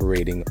really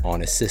operating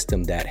on a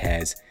system that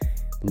has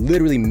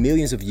literally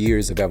millions of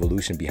years of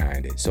evolution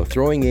behind it. So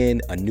throwing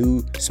in a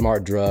new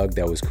smart drug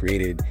that was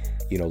created,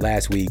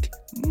 last week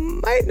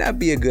might not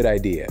be a good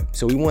idea.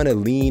 So we want to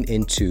lean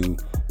into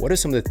what are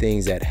some of the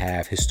things that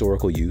have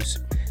historical use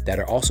that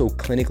are also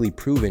clinically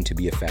proven to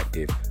be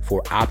effective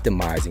for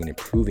optimizing and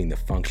improving the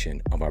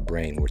function of our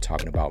brain. We're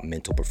talking about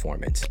mental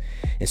performance.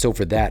 And so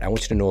for that, I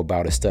want you to know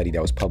about a study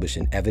that was published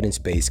in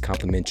Evidence-Based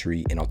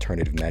Complementary and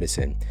Alternative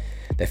Medicine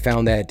that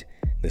found that,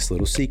 this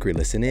little secret,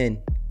 listen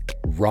in,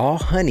 raw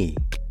honey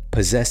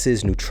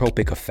possesses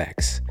nootropic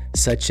effects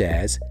such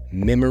as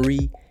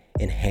memory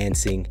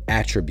enhancing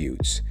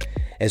attributes,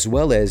 as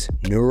well as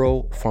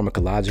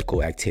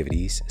neuropharmacological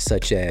activities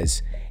such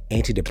as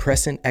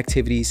antidepressant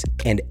activities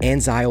and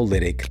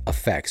anxiolytic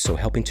effects, so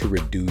helping to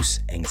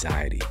reduce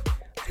anxiety.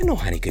 I didn't know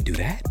honey could do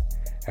that.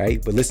 All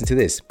right, but listen to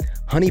this.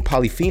 Honey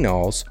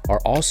polyphenols are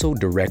also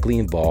directly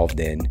involved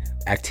in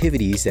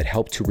activities that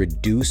help to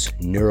reduce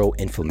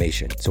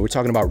neuroinflammation. So we're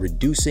talking about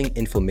reducing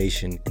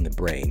inflammation in the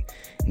brain.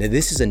 Now,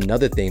 this is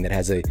another thing that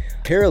has a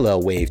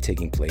parallel wave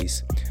taking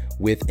place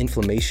with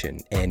inflammation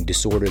and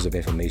disorders of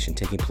inflammation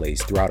taking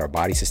place throughout our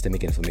body,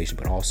 systemic inflammation,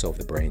 but also of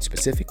the brain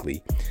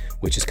specifically,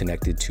 which is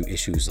connected to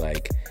issues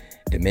like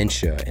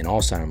dementia and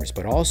Alzheimer's,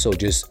 but also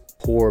just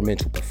poor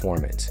mental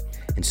performance.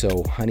 And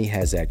so honey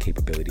has that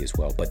capability as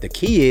well. But the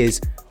key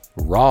is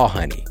raw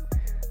honey.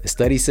 The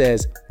study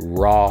says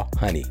raw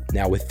honey.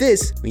 Now with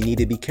this, we need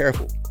to be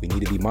careful. We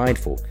need to be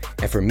mindful.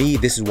 And for me,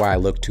 this is why I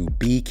look to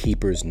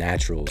Beekeepers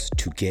Naturals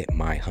to get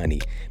my honey,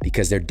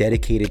 because they're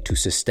dedicated to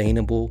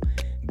sustainable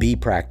bee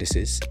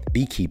practices,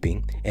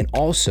 beekeeping, and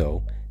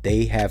also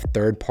they have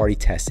third-party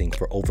testing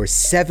for over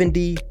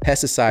 70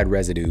 pesticide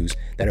residues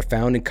that are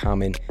found in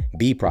common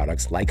bee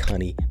products like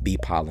honey, bee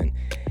pollen,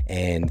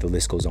 and the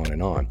list goes on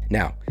and on.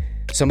 Now,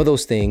 some of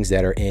those things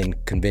that are in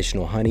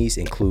conventional honeys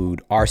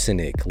include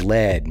arsenic,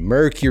 lead,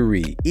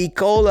 mercury, E.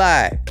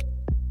 coli.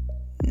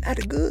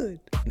 Not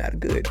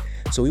good.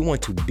 So we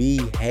want to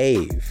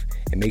behave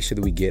and make sure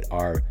that we get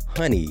our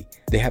honey.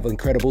 They have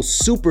incredible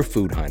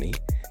superfood honey.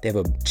 They have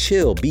a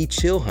bee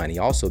chill honey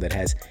also that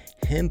has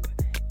hemp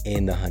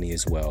in the honey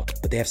as well.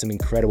 But they have some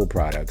incredible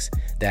products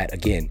that,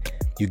 again,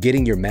 you're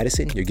getting your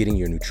medicine, you're getting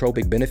your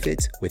nootropic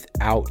benefits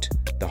without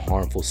the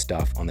harmful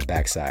stuff on the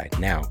backside.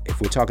 Now,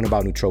 if we're talking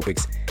about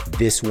nootropics,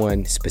 this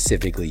one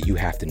specifically you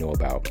have to know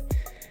about.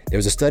 There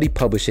was a study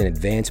published in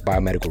Advanced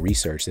Biomedical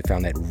Research that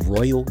found that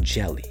royal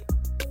jelly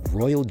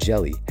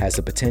has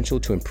the potential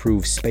to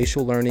improve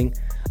spatial learning,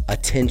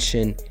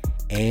 attention,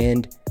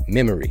 and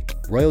memory.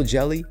 Royal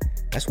jelly,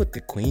 that's what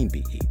the queen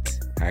bee eats.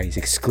 All right, it's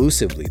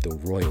exclusively the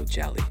royal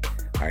jelly.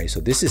 All right, so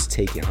this is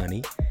taking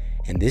honey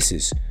and this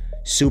is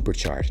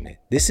supercharging it.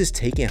 This is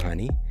taking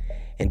honey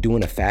and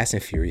doing a Fast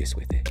and Furious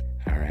with it.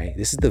 All right,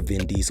 this is the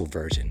Vin Diesel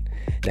version.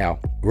 Now,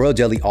 royal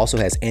jelly also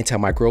has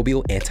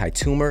antimicrobial,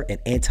 anti-tumor, and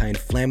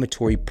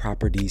anti-inflammatory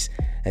properties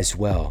as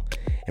well.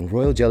 And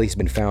royal jelly has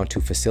been found to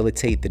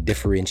facilitate the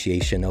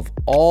differentiation of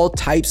all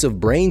types of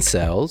brain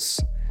cells,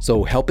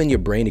 so helping your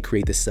brain to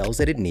create the cells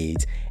that it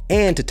needs.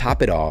 And to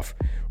top it off,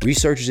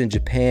 researchers in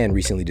Japan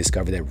recently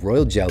discovered that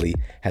royal jelly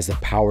has the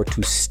power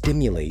to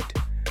stimulate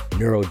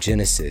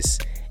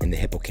neurogenesis in the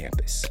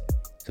hippocampus.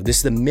 So this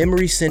is the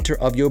memory center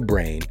of your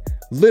brain,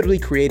 literally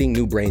creating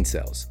new brain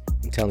cells.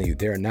 I'm telling you,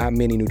 there are not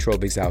many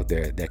nootropics out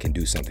there that can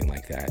do something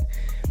like that.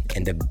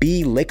 And the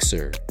Bee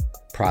Elixir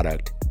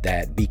product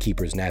that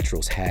Beekeepers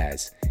Naturals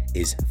has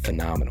is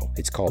phenomenal.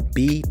 It's called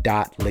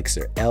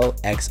B.Elixir,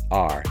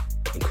 LXR.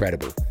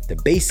 Incredible. The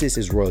basis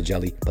is royal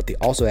jelly, but they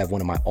also have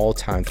one of my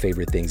all-time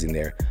favorite things in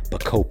there,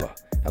 Bacopa.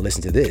 Now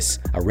listen to this.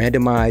 A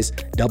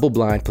randomized,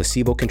 double-blind,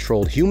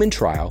 placebo-controlled human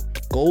trial,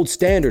 gold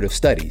standard of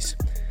studies,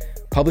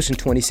 published in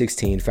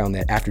 2016, found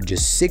that after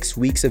just 6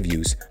 weeks of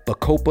use,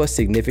 Bacopa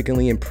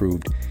significantly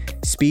improved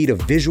speed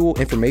of visual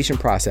information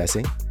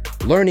processing,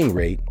 learning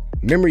rate,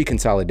 memory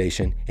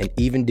consolidation, and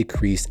even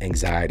decreased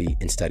anxiety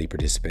in study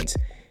participants.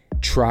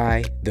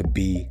 Try the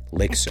Bee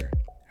Elixir.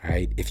 All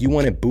right. If you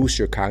want to boost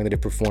your cognitive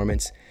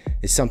performance,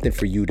 it's something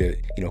for you to,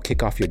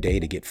 kick off your day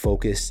to get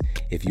focused.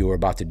 If you're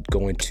about to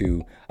go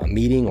into a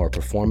meeting or a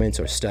performance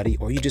or study,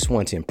 or you just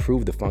want to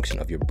improve the function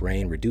of your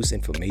brain, reduce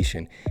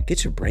inflammation,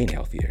 get your brain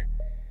healthier,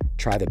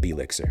 try the Bee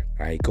Elixir.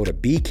 All right. Go to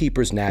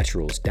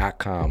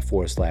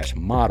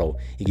beekeepersnaturals.com/model.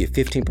 You get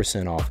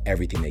 15% off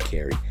everything they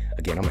carry.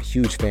 Again, I'm a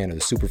huge fan of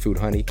the superfood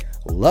honey.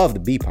 Love the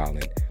bee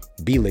pollen.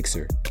 Bee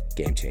Elixir. Get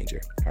game changer.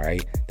 All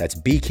right. That's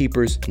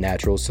Beekeepers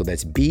Naturals. So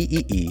that's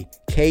BeeKeepers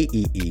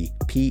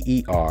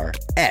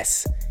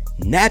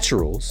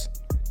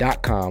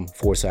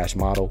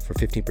naturals.com/model for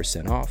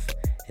 15% off.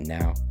 And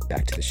now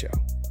back to the show.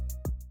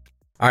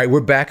 All right,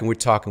 we're back and we're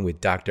talking with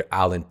Dr.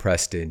 Alan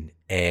Preston,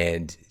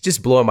 and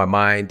just blowing my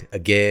mind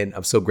again.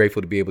 I'm so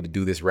grateful to be able to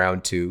do this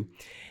round two.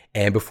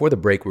 And before the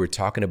break, we were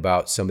talking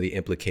about some of the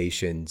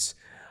implications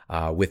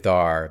with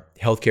our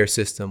healthcare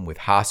system, with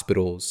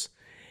hospitals,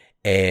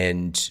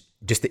 and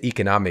just the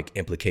economic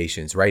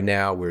implications. Right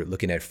now, we're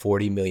looking at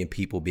 40 million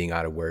people being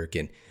out of work,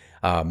 and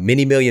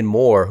many million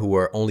more who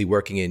are only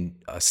working in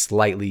a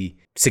slightly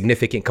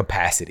significant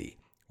capacity.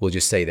 We'll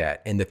just say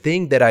that. And the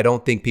thing that I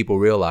don't think people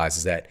realize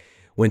is that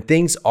when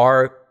things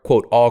are,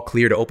 quote, all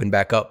clear to open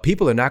back up,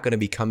 people are not going to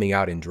be coming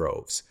out in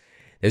droves.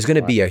 There's going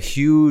to be a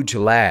huge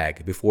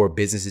lag before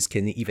businesses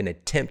can even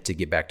attempt to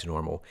get back to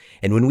normal.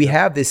 And when we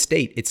have this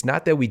state, it's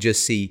not that we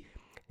just see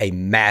a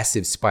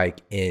massive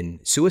spike in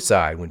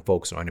suicide when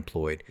folks are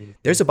unemployed.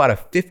 There's about a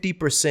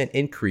 50%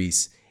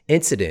 increase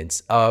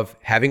incidence of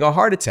having a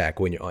heart attack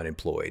when you're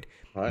unemployed.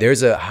 Right.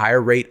 There's a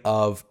higher rate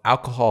of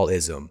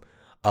alcoholism,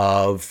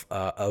 of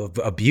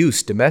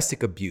abuse,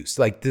 domestic abuse.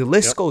 Like the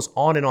list goes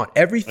on and on.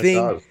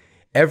 Everything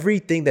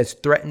that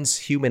threatens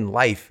human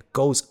life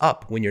goes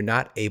up when you're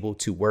not able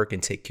to work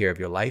and take care of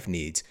your life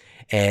needs.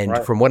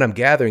 And from what I'm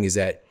gathering is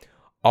that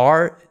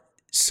our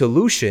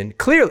solution,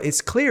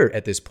 it's clear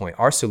at this point,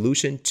 our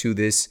solution to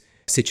this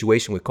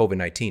situation with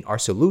COVID-19, our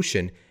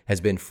solution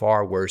has been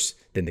far worse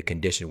than the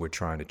condition we're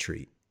trying to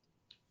treat.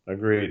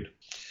 Agreed.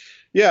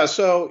 Yeah,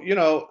 so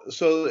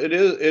it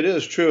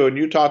is true, and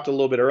you talked a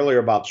little bit earlier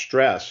about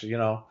stress.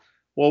 Well,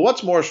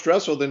 what's more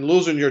stressful than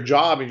losing your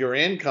job and your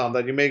income?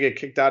 That you may get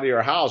kicked out of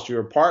your house,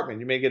 your apartment,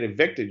 you may get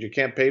evicted, you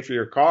can't pay for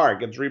your car, it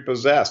gets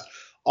repossessed.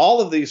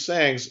 All of these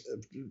things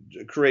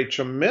create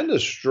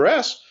tremendous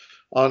stress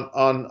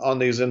on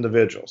these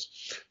individuals.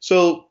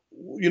 So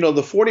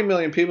the 40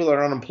 million people that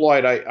are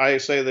unemployed, I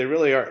say they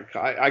really are.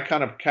 I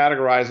kind of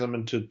categorize them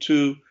into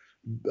two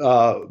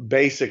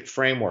basic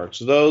frameworks.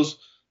 Those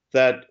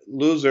that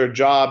lose their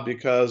job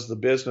because the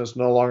business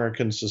no longer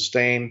can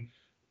sustain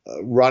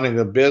running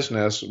the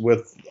business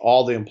with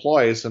all the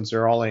employees, since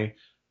they're only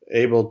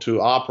able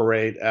to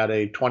operate at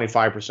a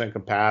 25%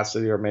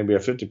 capacity or maybe a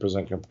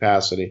 50%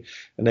 capacity,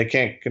 and they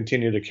can't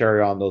continue to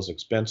carry on those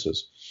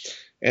expenses.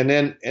 And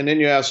then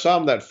you have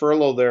some that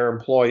furlough their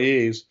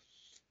employees,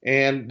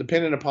 and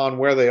depending upon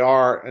where they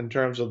are in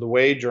terms of the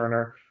wage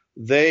earner,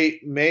 they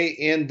may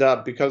end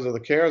up, because of the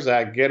CARES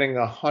Act, getting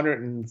up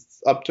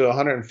to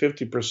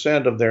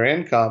 150% of their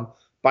income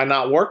by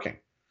not working.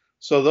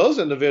 So those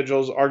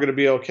individuals are going to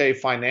be okay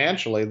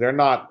financially. They're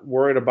not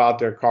worried about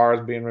their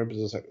cars being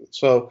repossessed.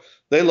 So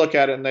they look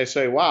at it and they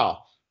say,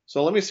 wow,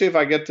 so let me see if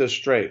I get this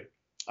straight.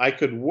 I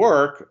could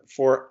work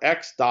for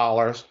X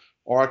dollars,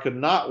 or I could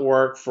not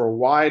work for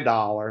Y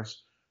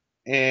dollars.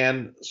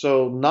 And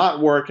so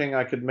not working,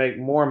 I could make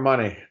more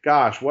money.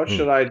 Gosh, what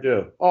should I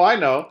do? Oh, I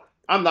know.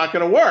 I'm not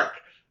going to work.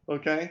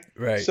 Okay.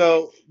 Right.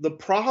 So the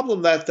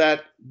problem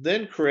that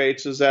then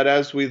creates is that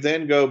as we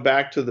then go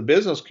back to the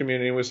business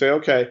community and we say,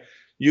 okay,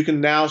 you can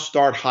now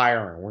start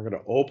hiring. We're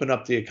going to open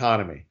up the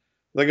economy.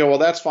 They go, well,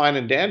 that's fine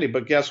and dandy,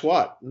 but guess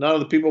what? None of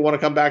the people want to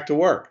come back to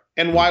work.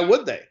 And why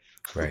would they?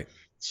 Right.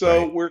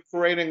 So we're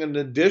creating an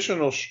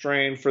additional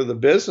strain for the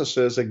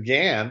businesses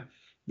again,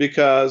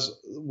 because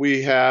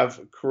we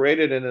have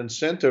created an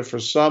incentive for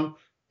some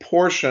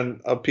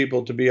portion of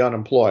people to be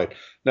unemployed.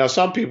 Now,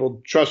 some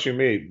people, trust you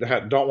me,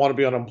 don't want to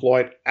be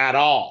unemployed at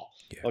all.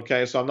 Yeah.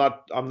 Okay, so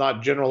I'm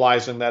not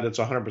generalizing that it's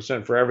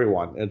 100% for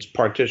everyone. It's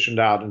partitioned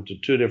out into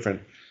two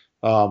different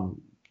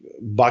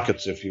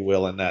buckets, if you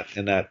will, in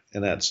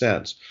that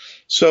sense.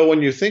 So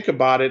when you think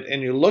about it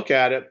and you look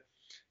at it,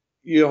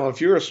 if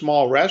you're a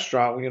small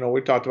restaurant,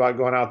 we talked about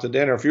going out to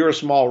dinner. If you're a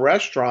small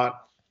restaurant,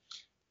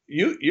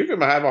 you're going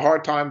to have a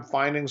hard time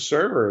finding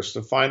servers,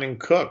 to finding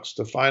cooks,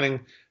 to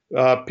finding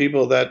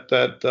people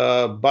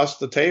that bust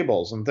the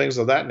tables and things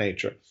of that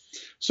nature.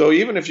 So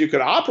even if you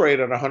could operate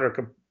at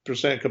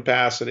 100%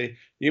 capacity,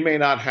 you may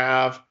not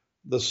have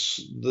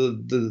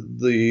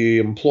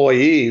the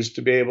employees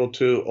to be able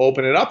to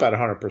open it up at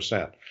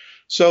 100%.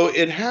 So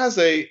it has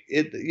the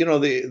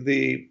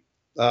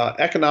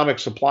economic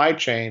supply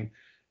chain,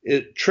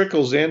 it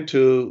trickles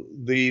into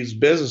these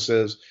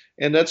businesses,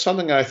 and that's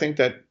something I think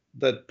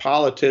that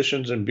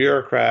politicians and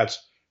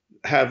bureaucrats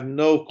have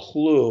no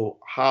clue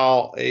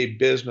how a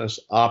business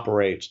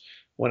operates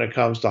when it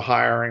comes to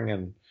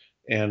hiring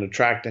and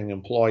attracting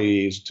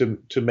employees to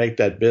make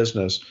that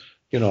business,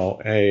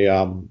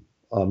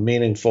 a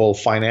meaningful,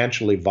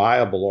 financially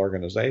viable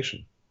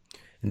organization.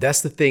 And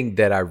that's the thing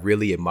that I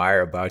really admire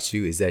about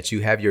you, is that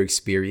you have your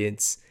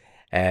experience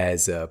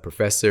as a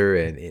professor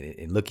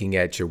and looking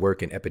at your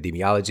work in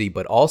epidemiology,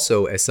 but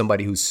also as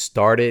somebody who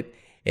started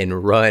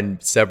and run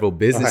several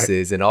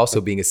businesses, and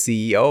also being a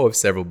CEO of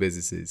several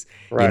businesses.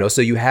 Right.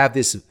 So you have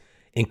this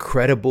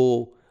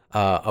incredible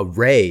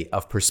array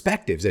of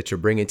perspectives that you're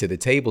bringing to the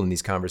table in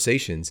these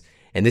conversations.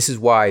 And this is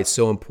why it's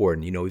so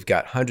important. We've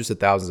got hundreds of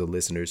thousands of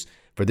listeners,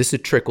 for this to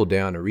trickle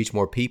down and reach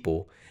more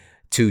people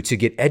to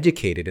get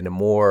educated in a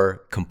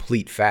more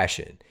complete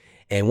fashion.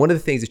 And one of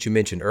the things that you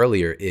mentioned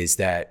earlier is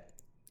that,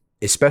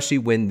 especially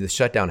when the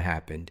shutdown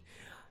happened,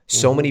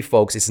 so many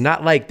folks, it's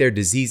not like their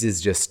diseases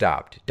just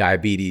stopped.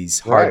 Diabetes,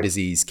 heart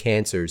disease,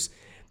 cancers.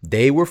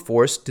 They were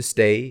forced to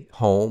stay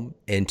home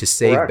and to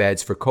save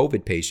beds for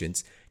COVID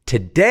patients.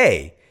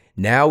 Today,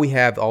 now we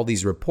have all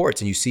these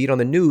reports, and you see it on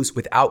the news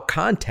without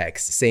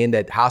context, saying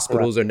that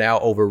hospitals are now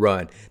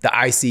overrun, the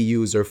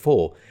ICUs are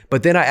full.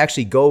 But then I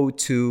actually go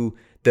to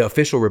the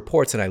official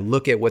reports and I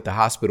look at what the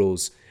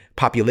hospitals'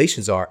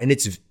 populations are, and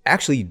it's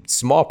actually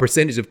small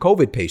percentage of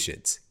COVID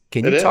patients.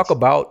 Can you talk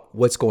about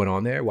what's going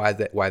on there? Why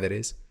that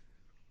is?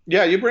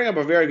 Yeah, you bring up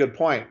a very good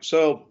point.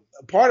 So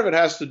part of it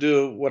has to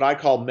do what I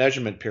call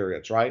measurement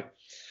periods, right?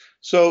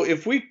 So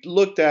if we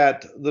looked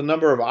at the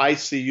number of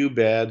ICU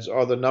beds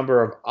or the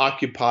number of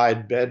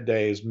occupied bed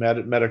days,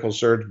 medical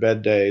surge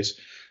bed days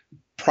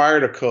prior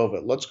to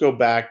COVID, let's go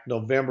back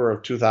November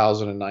of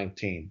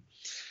 2019.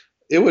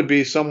 It would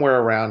be somewhere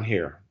around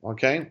here,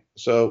 okay?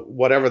 So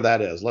whatever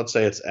that is, let's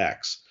say it's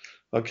X,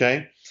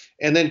 okay?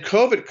 And then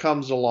COVID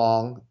comes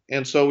along,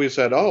 and so we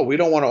said, oh, we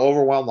don't want to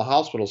overwhelm the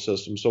hospital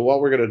system. So what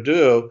we're going to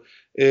do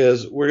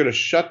is we're going to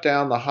shut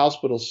down the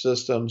hospital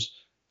system's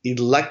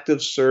elective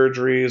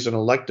surgeries and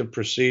elective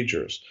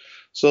procedures.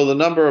 So the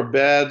number of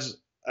beds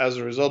as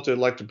a result of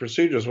elective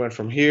procedures went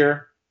from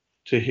here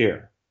to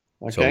here.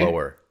 Okay? So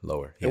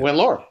lower. It went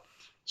lower.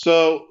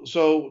 So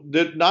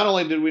not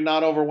only did we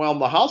not overwhelm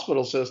the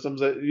hospital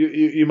systems,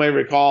 you may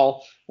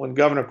recall when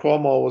Governor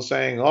Cuomo was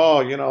saying,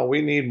 oh,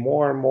 we need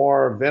more and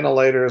more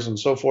ventilators and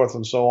so forth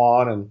and so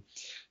on.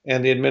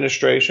 And the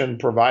administration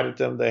provided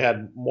them. They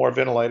had more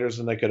ventilators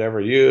than they could ever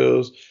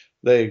use.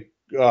 The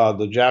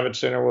Javits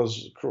Center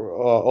was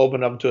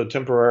opened up to a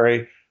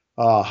temporary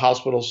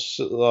hospital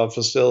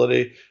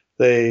facility.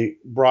 They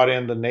brought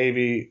in the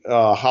Navy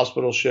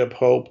hospital ship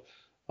Hope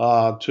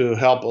to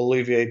help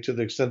alleviate to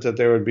the extent that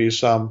there would be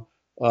some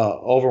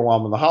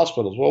overwhelm in the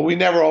hospitals. Well, we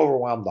never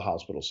overwhelmed the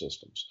hospital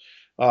systems.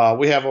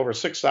 We have over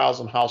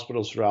 6,000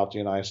 hospitals throughout the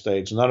United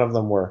States. None of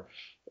them were,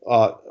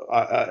 well,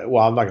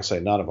 I'm not going to say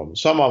none of them.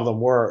 Some of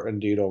them were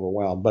indeed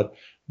overwhelmed.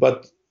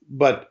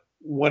 But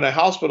when a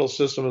hospital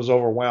system is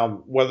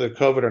overwhelmed, whether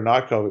COVID or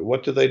not COVID,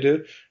 what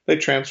do? They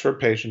transfer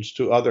patients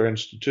to other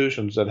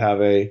institutions that have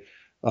a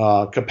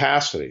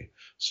capacity.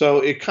 So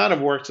it kind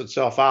of works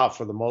itself out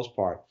for the most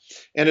part.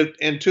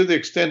 And to the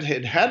extent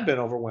it had been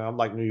overwhelmed,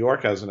 like New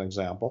York as an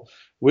example,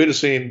 we'd have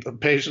seen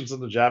patients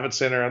in the Javits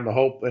Center and the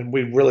Hope, and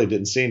we really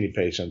didn't see any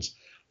patients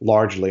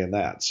largely in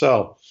that.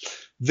 So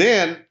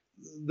then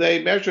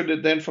they measured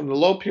it then from the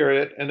low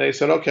period, and they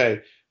said, okay,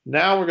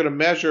 now we're going to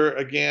measure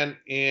again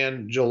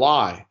in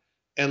July.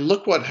 And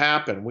look what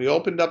happened. We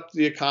opened up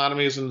the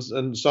economies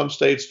in some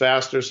states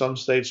faster, some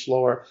states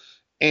slower.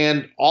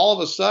 And all of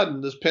a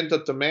sudden, this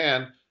pent-up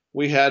demand,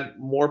 we had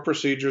more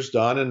procedures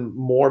done and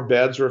more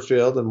beds were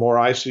filled and more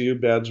ICU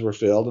beds were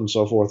filled and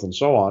so forth and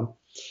so on.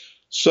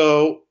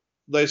 So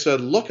they said,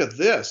 look at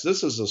this.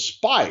 This is a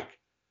spike.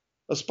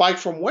 A spike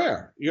from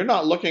where? You're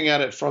not looking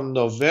at it from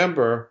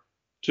November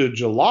to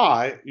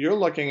July. You're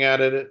looking at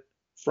it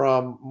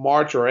from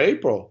March or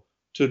April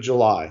to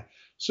July.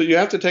 So you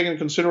have to take into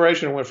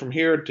consideration it went from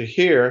here to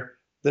here,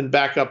 then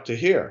back up to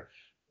here.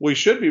 We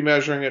should be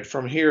measuring it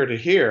from here to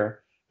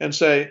here and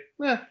say,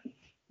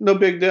 no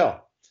big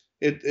deal.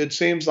 It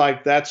seems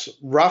like that's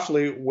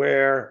roughly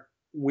where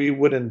we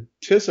would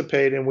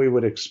anticipate and we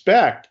would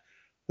expect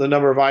the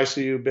number of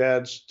ICU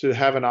beds to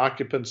have an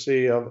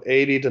occupancy of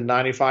 80 to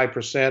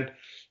 95%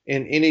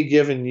 in any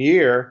given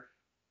year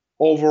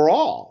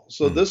overall.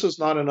 So this is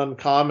not an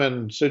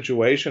uncommon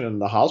situation in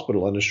the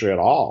hospital industry at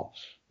all.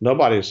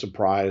 Nobody is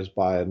surprised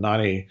by a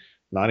 95%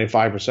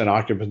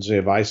 occupancy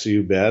of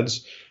ICU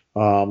beds.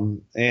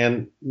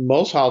 And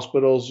most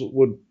hospitals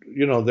would,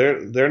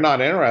 they're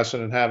not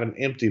interested in having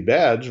empty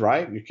beds,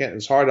 right?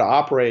 It's hard to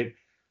operate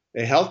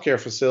a healthcare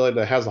facility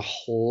that has a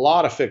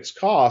lot of fixed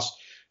costs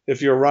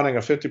if you're running a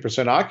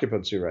 50%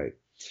 occupancy rate.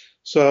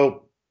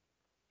 So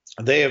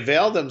they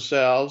avail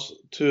themselves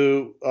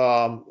to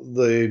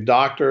the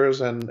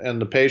doctors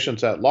and the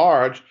patients at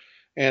large,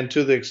 and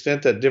to the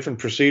extent that different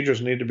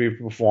procedures need to be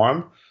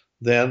performed,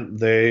 then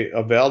they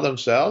avail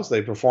themselves.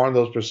 They perform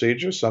those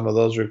procedures. Some of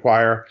those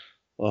require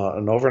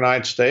an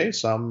overnight stay,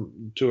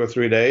 some 2 or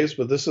 3 days,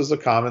 but this is a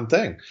common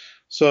thing.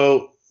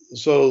 So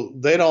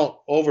they don't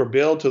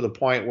overbuild to the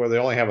point where they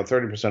only have a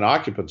 30%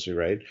 occupancy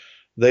rate.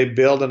 They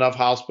build enough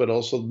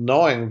hospitals, so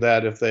knowing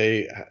that if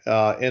they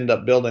end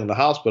up building the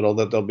hospital,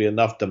 that there'll be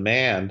enough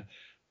demand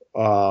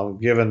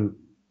given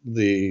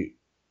the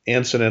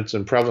incidence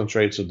and prevalence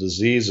rates of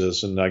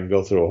diseases, and I can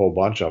go through a whole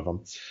bunch of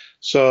them.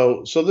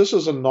 So this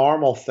is a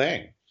normal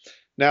thing.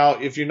 Now,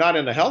 if you're not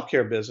in the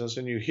healthcare business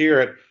and you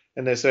hear it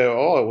and they say,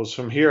 oh, it was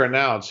from here and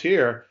now it's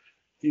here,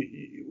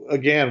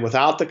 again,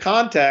 without the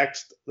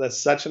context, that's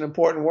such an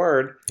important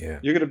word. Yeah.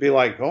 You're going to be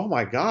like, oh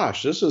my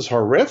gosh, this is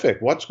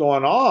horrific. What's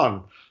going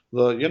on?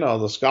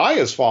 The sky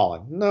is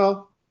falling.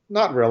 No,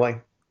 not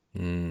really.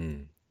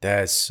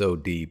 That's so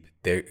deep.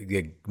 They're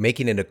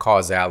making it a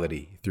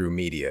causality through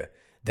media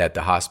that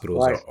the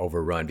hospitals Right. are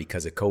overrun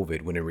because of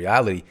COVID, when in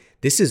reality,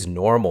 this is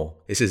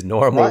normal. This is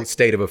normal Right.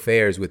 state of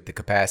affairs with the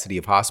capacity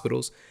of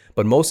hospitals.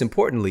 But most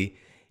importantly,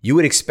 you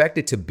would expect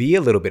it to be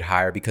a little bit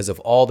higher because of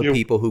all the You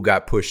people who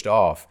got pushed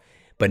off.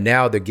 But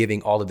now they're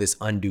giving all of this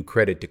undue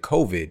credit to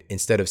COVID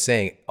instead of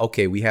saying,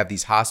 okay, we have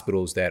these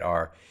hospitals that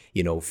are,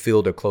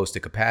 filled or close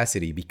to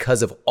capacity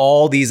because of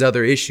all these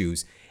other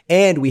issues.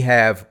 And we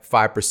have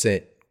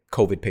 5%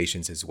 COVID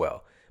patients as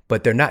well.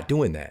 But they're not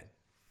doing that.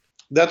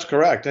 That's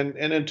correct.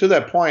 And to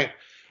that point,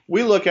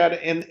 we look at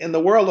it in the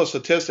world of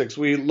statistics,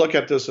 we look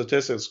at the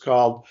statistics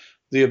called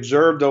the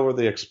observed over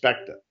the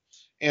expected.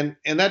 And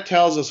that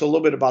tells us a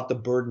little bit about the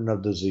burden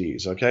of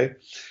disease, okay?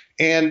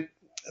 And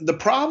the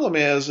problem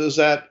is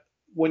that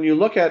when you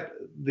look at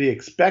the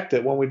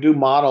expected, when we do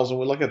models and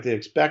we look at the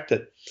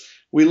expected,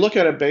 we look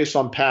at it based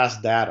on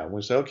past data.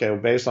 We say, okay, well,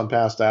 based on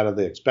past data,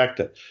 the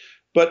expected.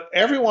 But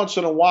every once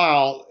in a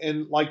while,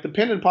 and like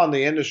depending upon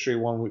the industry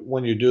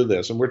when you do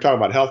this, and we're talking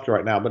about healthcare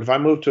right now, but if I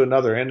move to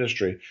another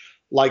industry,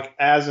 like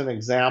as an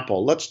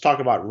example, let's talk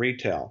about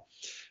retail.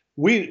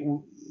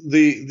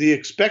 The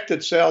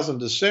expected sales in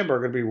December are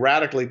going to be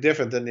radically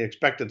different than the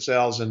expected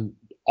sales in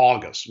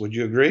August. Would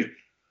you agree?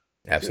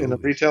 Absolutely. In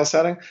a retail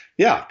setting?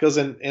 Yeah, because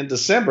in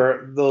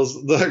December,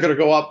 they're going to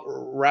go up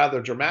rather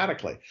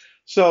dramatically.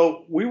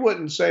 So we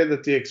wouldn't say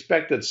that the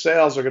expected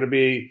sales are going to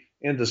be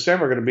in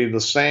December going to be the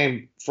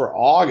same for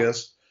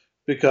August,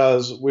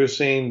 because we're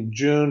seeing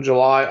June,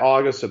 July,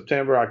 August,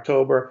 September,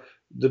 October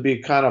to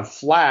be kind of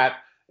flat,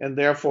 and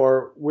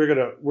therefore we're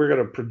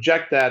gonna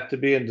project that to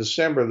be in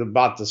December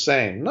about the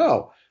same.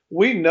 No,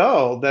 we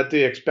know that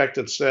the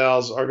expected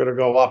sales are going to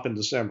go up in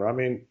December. I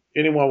mean,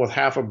 anyone with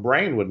half a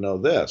brain would know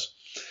this.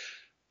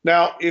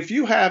 Now, if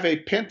you have a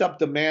pent-up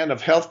demand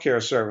of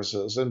healthcare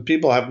services and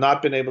people have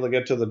not been able to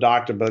get to the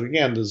doctor, but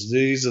again, the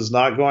disease is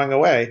not going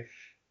away,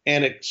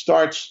 and it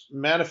starts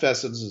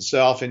manifesting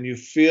itself and you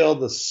feel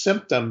the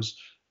symptoms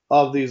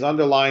of these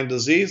underlying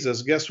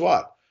diseases, guess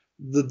what?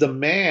 The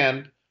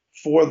demand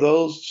for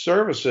those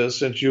services,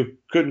 since you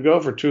couldn't go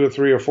for 2 or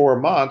 3 or 4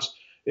 months,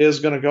 is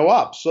going to go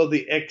up. So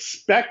the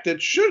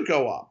expected should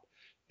go up.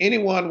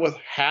 Anyone with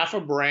half a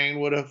brain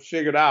would have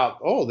figured out,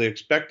 oh, the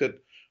expected,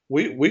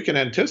 we can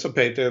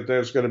anticipate that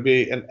there's going to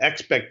be an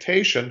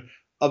expectation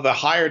of a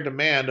higher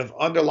demand of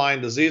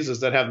underlying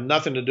diseases that have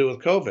nothing to do with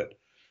COVID.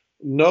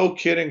 No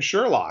kidding,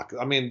 Sherlock.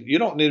 I mean, you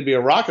don't need to be a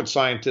rocket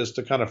scientist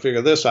to kind of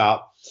figure this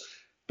out.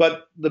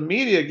 But the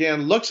media,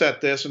 again, looks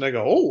at this and they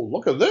go, oh,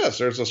 look at this.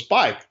 There's a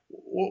spike.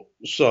 Well,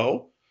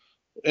 so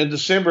in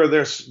December,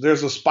 there's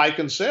a spike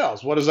in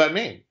sales. What does that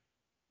mean?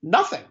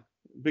 Nothing,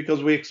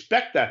 because we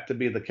expect that to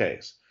be the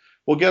case.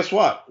 Well, guess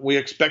what? We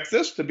expect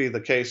this to be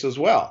the case as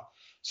well.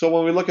 So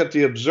when we look at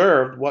the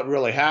observed, what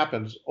really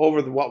happens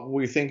over what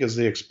we think is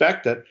the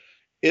expected,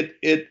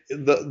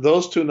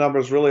 those two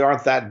numbers really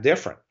aren't that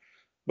different.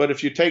 But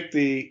if you take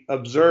the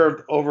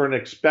observed over an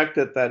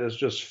expected that is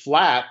just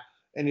flat,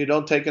 and you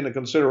don't take into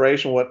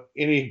consideration what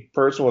any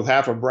person with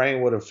half a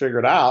brain would have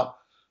figured out,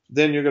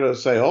 then you're going to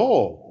say,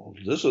 oh,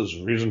 this is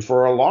reason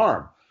for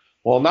alarm.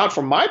 Well, not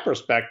from my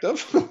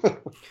perspective.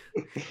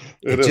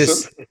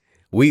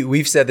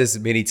 We've said this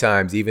many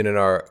times, even in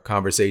our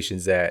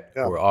conversations that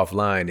were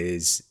offline,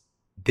 is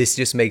this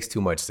just makes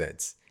too much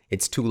sense.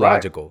 It's too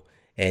logical.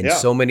 And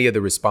so many of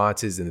the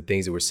responses and the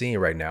things that we're seeing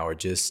right now are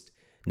just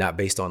not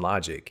based on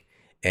logic.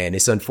 And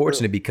it's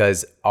unfortunate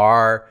because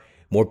our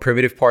more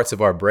primitive parts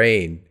of our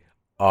brain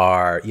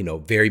are,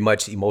 very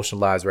much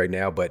emotionalized right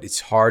now, but it's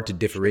hard to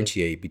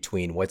differentiate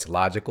between what's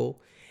logical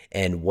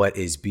and what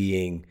is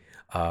being,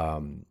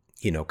 kind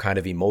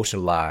of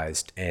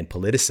emotionalized and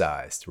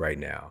politicized right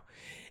now.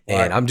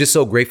 And I'm just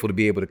so grateful to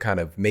be able to kind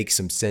of make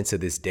some sense of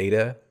this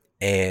data.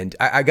 And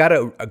I got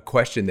a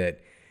question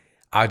that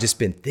I've just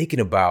been thinking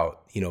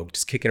about,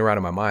 just kicking around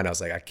in my mind. I was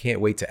like, I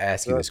can't wait to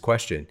ask you this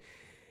question.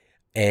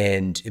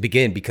 And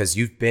again, because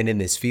you've been in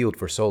this field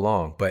for so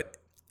long, but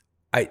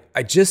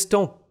I just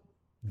don't,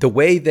 the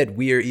way that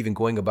we are even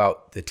going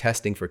about the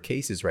testing for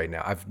cases right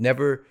now,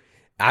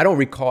 I don't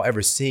recall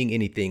ever seeing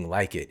anything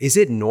like it. Is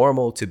it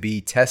normal to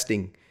be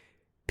testing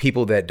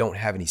people that don't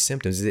have any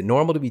symptoms? Is it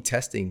normal to be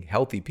testing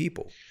healthy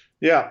people?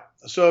 Yeah.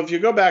 So if you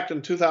go back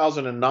in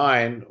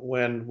 2009,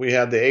 when we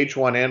had the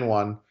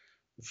H1N1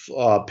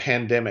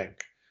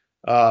 pandemic,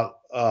 the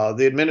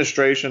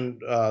administration,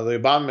 the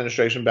Obama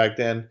administration back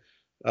then,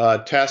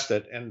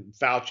 tested, and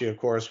Fauci, of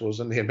course,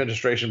 was in the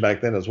administration back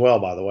then as well,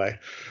 by the way,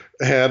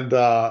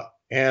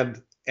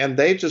 and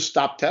they just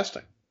stopped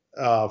testing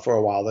for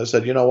a while. They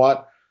said, you know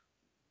what,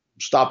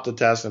 stop the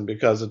testing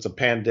because it's a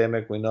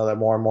pandemic. We know that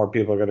more and more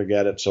people are going to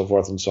get it, so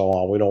forth and so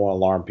on. We don't want to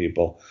alarm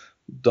people.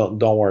 Don't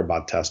worry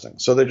about testing.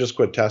 So they just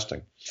quit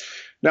testing.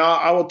 Now,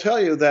 I will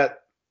tell you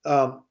that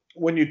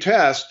when you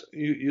test,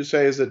 you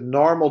say, is it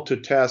normal to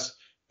test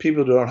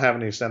people who don't have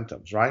any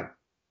symptoms, right?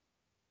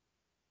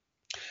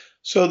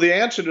 So the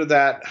answer to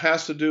that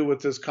has to do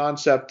with this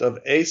concept of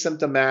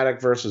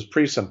asymptomatic versus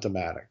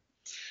pre-symptomatic.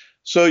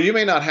 So you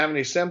may not have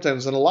any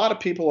symptoms, and a lot of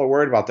people are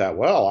worried about that.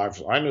 Well,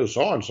 I knew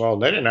so and so,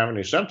 they didn't have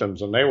any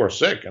symptoms, and they were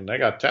sick, and they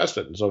got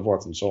tested, and so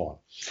forth and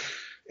so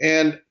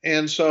on.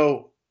 And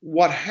so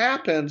what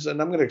happens,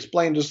 and I'm going to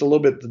explain just a little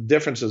bit the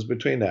differences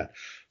between that.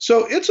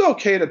 So it's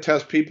okay to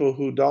test people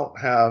who don't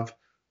have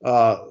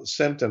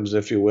symptoms,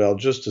 if you will,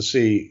 just to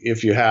see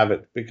if you have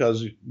it,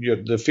 because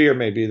the fear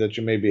may be that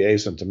you may be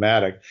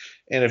asymptomatic.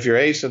 And if you're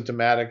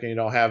asymptomatic and you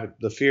don't have it,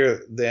 the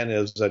fear then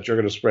is that you're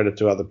going to spread it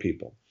to other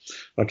people.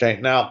 Okay.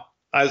 Now,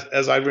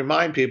 as I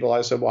remind people,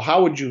 I said, well,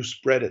 how would you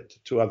spread it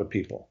to other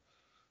people?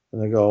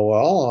 And they go,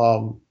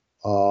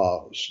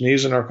 well,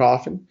 sneezing or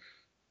coughing.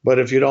 But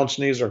if you don't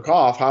sneeze or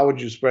cough, how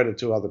would you spread it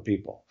to other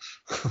people?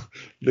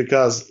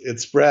 Because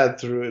it's spread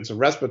through, it's a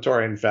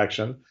respiratory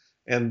infection,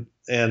 and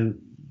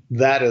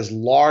that is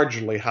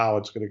largely how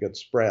it's going to get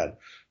spread.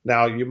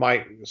 Now, you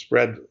might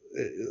spread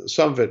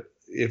some of it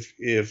if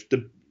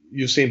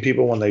you've seen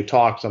people when they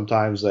talk,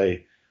 sometimes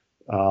they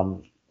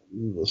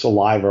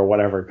saliva or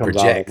whatever comes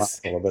out of the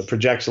mouth a little bit,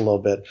 projects a little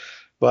bit,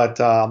 but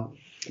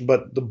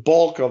the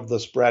bulk of the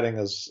spreading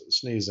is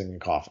sneezing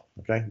and coughing.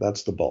 Okay,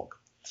 that's the bulk.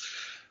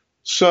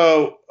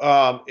 So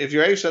if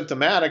you're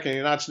asymptomatic and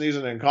you're not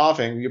sneezing and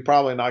coughing, you're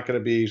probably not going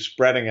to be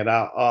spreading it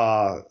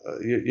out.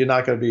 You're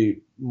not going to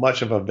be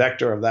much of a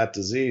vector of that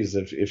disease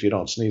if you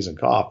don't sneeze and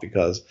cough,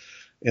 because,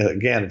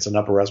 again, it's an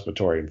upper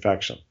respiratory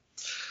infection.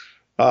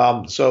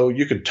 So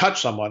you could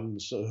touch someone,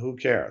 so who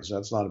cares?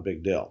 That's not a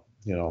big deal.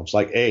 It's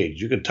like AIDS.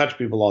 You can touch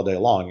people all day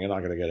long. You're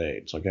not going to get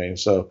AIDS. Okay,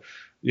 so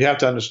you have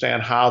to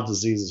understand how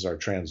diseases are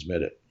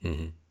transmitted.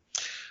 Mm-hmm.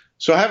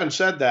 So having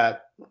said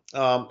that,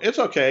 it's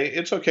okay.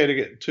 It's okay to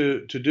get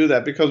to do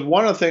that, because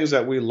one of the things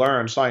that we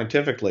learn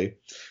scientifically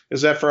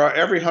is that for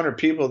every 100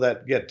 people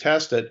that get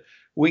tested,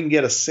 we can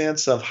get a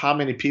sense of how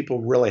many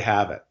people really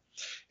have it.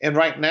 And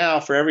right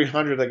now, for every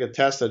 100 that get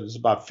tested, it's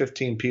about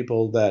 15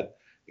 people that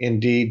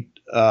indeed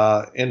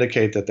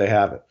indicate that they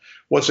have it.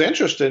 What's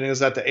interesting is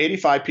that the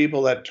 85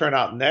 people that turn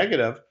out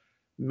negative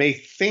may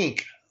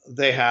think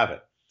they have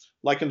it.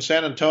 Like in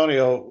San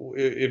Antonio,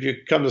 if you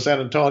come to San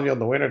Antonio in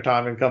the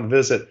wintertime and come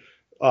visit,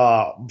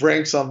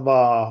 bring some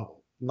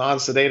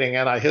non-sedating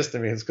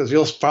antihistamines, because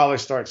you'll probably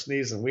start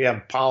sneezing. We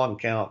have pollen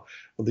count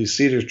with these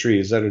cedar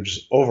trees that are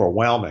just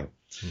overwhelming.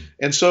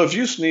 And so if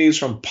you sneeze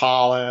from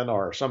pollen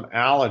or some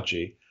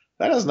allergy,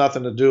 that has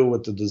nothing to do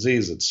with the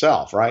disease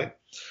itself, right?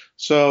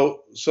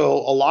 So a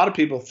lot of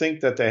people think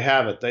that they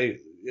have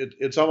it.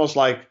 It's almost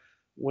like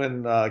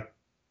when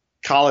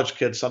college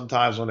kids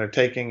sometimes, when they're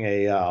taking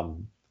a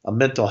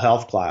mental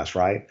health class,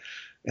 right?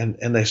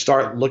 And they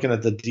start looking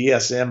at the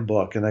DSM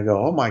book and they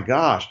go, oh my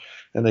gosh.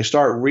 And they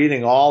start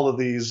reading all of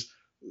these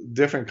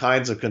different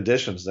kinds of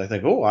conditions. They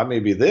think, oh, I may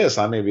be this,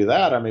 I may be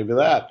that, I may be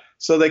that.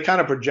 So they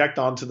kind of project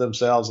onto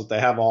themselves that they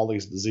have all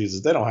these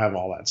diseases. They don't have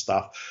all that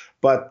stuff.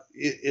 But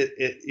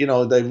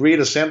they read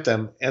a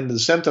symptom, and the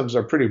symptoms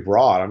are pretty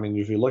broad. I mean,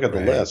 if you look at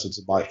the list, it's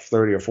about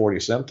 30 or 40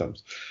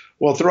 symptoms.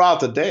 Well, throughout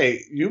the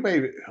day,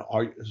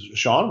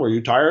 Sean, were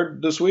you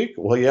tired this week?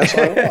 Well, yes,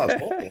 I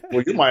was.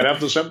 Well, you might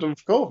have the symptom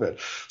of COVID.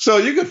 So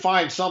you could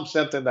find some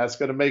symptom that's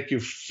going to make you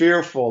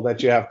fearful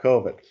that you have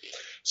COVID.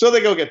 So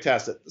they go get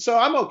tested. So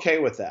I'm okay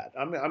with that.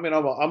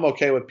 I'm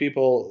okay with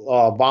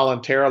people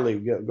voluntarily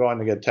going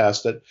to get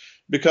tested,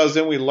 because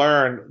then we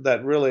learn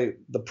that really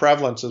the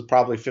prevalence is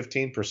probably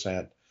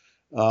 15%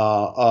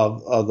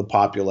 of the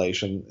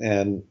population,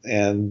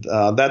 and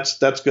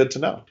that's good to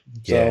know.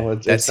 So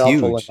it's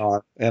helpful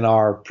huge in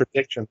our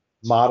prediction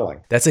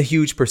modeling. That's a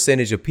huge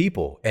percentage of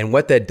people, and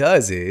what that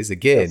does is,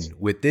 again,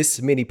 with this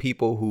many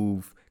people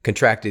who've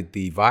contracted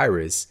the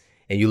virus,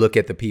 and you look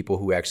at the people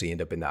who actually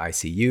end up in the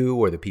ICU,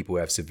 or the people who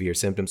have severe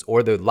symptoms,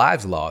 or their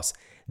lives lost,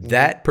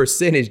 that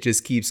percentage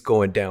just keeps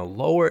going down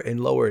lower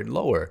and lower and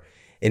lower.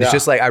 And it's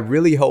just like, I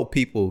really hope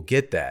people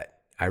get that.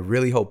 I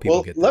really hope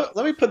people get that.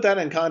 Let me put that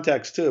in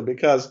context too,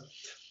 because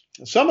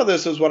some of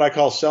this is what I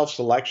call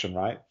self-selection,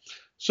 right?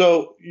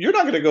 So you're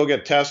not going to go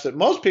get tested.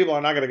 Most people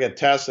are not going to get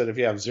tested if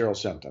you have zero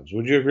symptoms.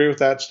 Would you agree with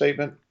that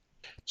statement?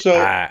 So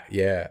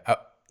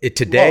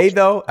today,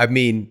 though, I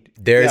mean,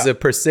 there's a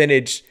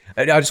percentage.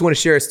 I just want to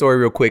share a story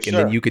real quick, and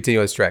then you continue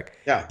on this track.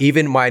 Yeah.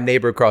 Even my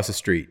neighbor across the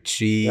street,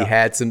 she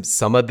had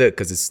some of the,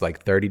 because it's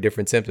like 30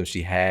 different symptoms.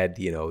 She had,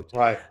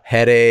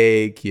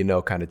 headache,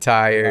 kind of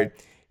tired.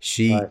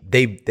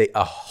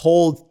 A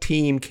whole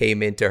team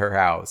came into her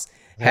house,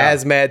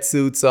 hazmat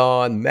suits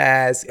on,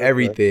 mask,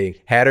 everything.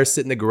 Had her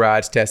sit in the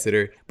garage, tested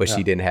her, but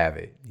she didn't have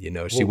it.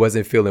 She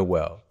wasn't feeling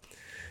well.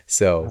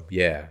 So,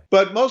 yeah.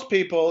 But most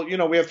people,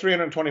 we have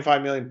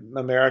 325 million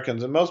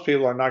Americans, and most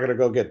people are not going to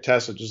go get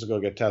tested just to go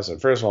get tested.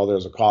 First of all,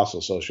 there's a cost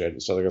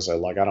associated. So they're going to say,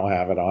 like, I don't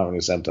have it. I don't have any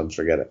symptoms.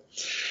 Forget it.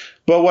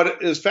 But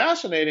what is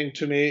fascinating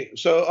to me,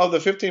 so of the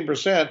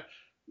 15%,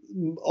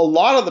 a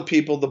lot of the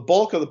people, the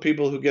bulk of the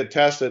people who get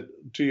tested,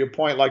 to your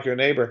point, like your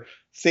neighbor,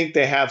 think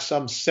they have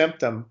some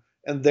symptom,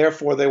 and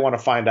therefore they want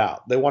to find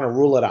out. They want to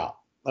rule it out.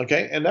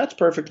 Okay. And that's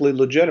perfectly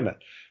legitimate.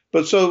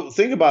 But so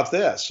think about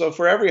this. So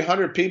for every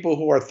 100 people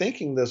who are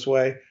thinking this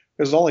way,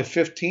 there's only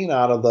 15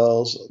 out of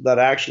those that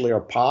actually are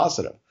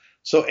positive.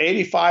 So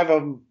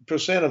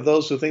 85% of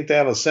those who think they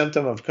have a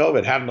symptom of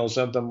COVID have no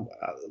symptom.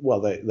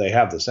 Well, they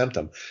have the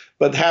symptom,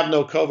 but have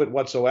no COVID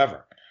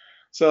whatsoever.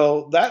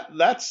 So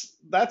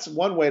that's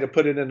one way to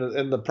put it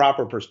in the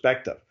proper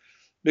perspective,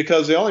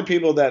 because the only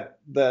people that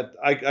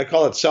I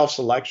call it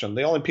self-selection,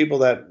 the only people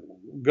that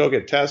go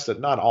get tested,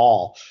 not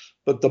all,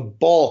 but the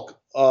bulk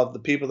of the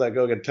people that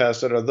go get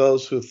tested are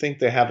those who think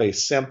they have a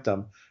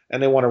symptom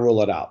and they want to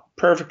rule it out.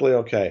 Perfectly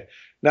okay.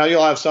 Now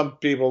you'll have some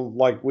people,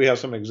 like we have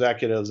some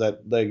executives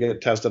that they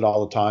get tested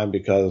all the time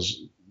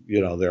because,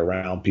 they're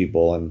around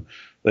people and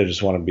they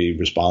just want to be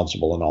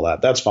responsible and all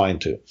that. That's fine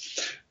too.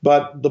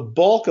 But the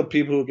bulk of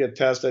people who get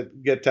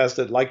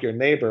tested like your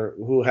neighbor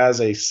who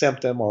has a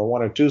symptom or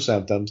one or two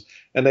symptoms,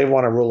 and they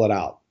want to rule it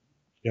out.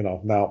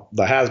 Now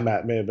the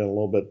hazmat may have been a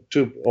little bit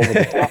too over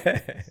the top.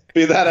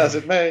 Be that as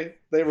it may,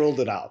 they ruled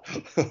it out.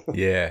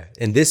 Yeah.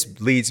 And this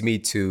leads me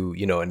to,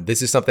 and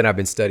this is something I've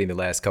been studying the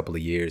last couple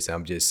of years.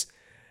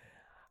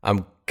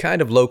 I'm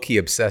kind of low-key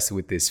obsessed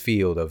with this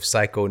field of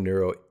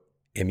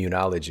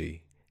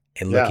psychoneuroimmunology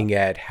and looking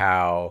at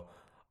how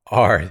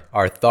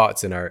our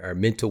thoughts and our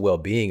mental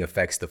well-being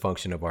affects the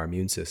function of our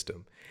immune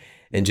system.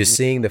 And just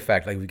seeing the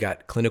fact, like, we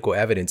got clinical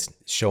evidence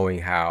showing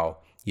how,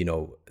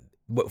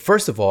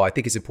 first of all, I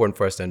think it's important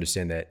for us to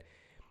understand that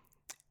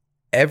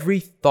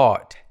every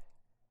thought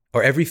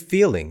or every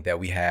feeling that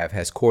we have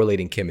has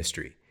correlating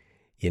chemistry.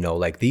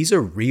 Like, these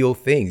are real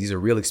things. These are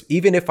real,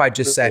 even if I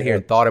just sat here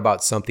and thought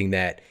about something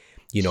that,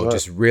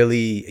 just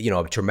really,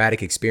 a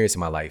traumatic experience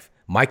in my life,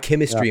 my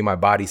chemistry in my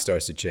body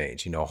starts to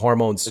change.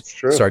 Hormones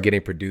start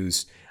getting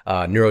produced,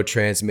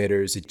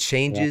 neurotransmitters. It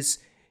changes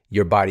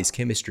your body's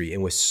chemistry.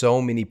 And with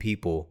so many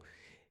people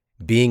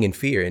being in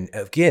fear, and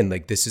again,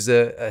 like, this is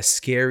a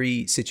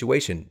scary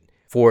situation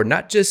for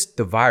not just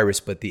the virus,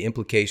 but the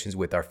implications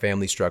with our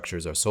family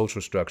structures, our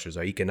social structures,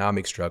 our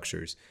economic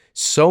structures,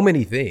 so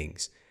many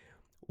things.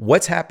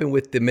 What's happened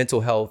with the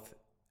mental health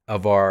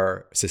of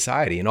our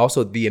society and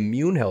also the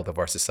immune health of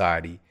our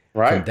society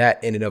from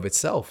that in and of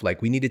itself?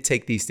 Like, we need to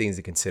take these things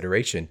into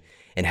consideration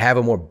and have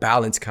a more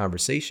balanced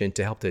conversation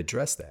to help to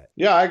address that.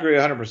 Yeah, I agree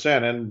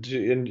 100%. And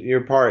in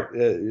your part,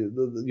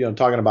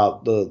 talking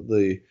about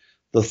the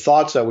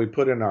thoughts that we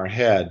put in our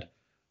head,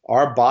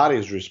 our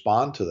bodies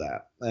respond to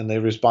that, and they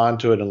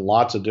respond to it in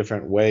lots of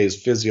different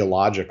ways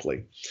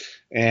physiologically.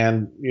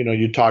 And,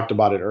 you talked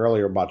about it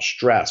earlier about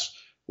stress.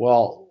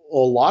 Well, a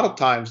lot of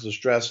times the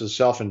stress is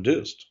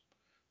self-induced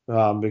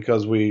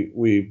because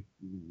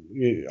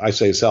I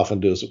say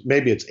self-induced.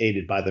 Maybe it's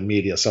aided by the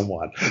media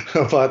somewhat,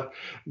 but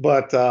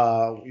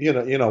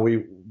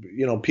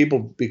people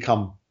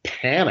become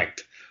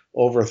panicked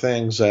over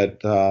things that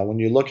when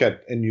you look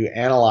at and you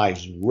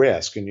analyze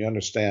risk and you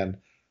understand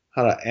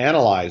how to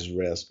analyze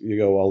risk, you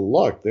go, well,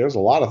 look, there's a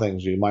lot of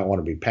things you might want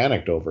to be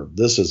panicked over.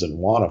 This isn't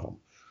one of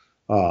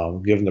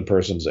them, given the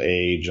person's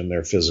age and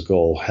their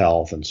physical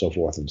health and so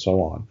forth and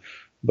so on.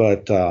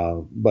 But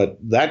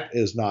that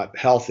is not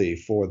healthy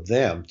for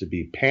them to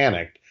be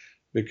panicked,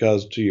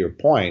 because to your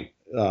point,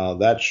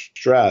 that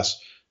stress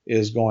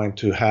is going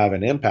to have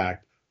an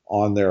impact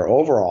on their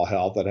overall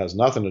health that has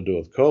nothing to do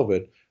with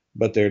COVID,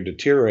 but they're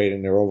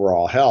deteriorating their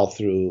overall health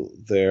through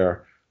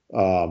their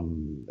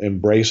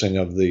embracing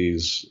of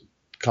these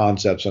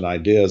concepts and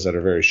ideas that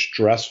are very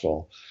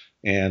stressful,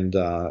 and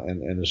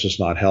it's just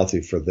not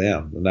healthy for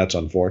them, and that's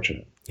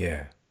unfortunate.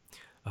 Yeah,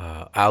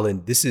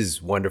 Alan, this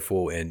is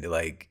wonderful, and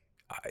like,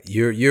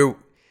 you're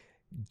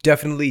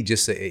definitely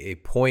just a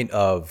point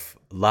of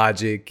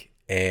logic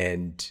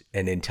and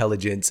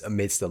intelligence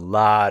amidst a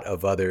lot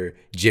of other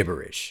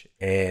gibberish.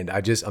 And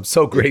I'm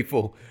so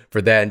grateful for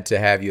that, and to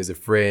have you as a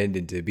friend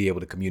and to be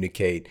able to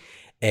communicate.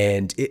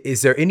 And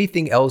is there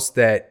anything else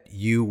that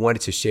you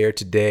wanted to share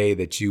today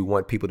that you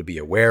want people to be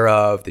aware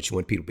of, that you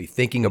want people to be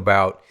thinking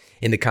about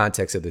in the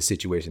context of the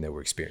situation that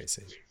we're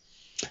experiencing?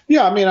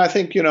 Yeah, I mean, I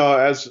think,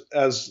 as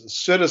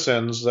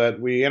citizens that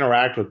we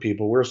interact with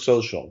people, we're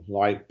social,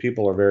 right?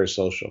 People are very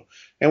social,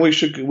 and we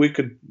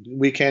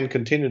can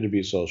continue to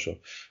be social,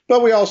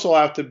 but we also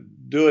have to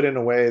do it in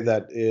a way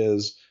that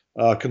is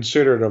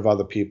considerate of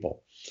other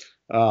people.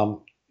 I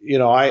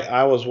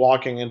was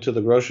walking into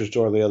the grocery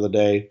store the other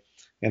day,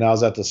 and I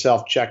was at the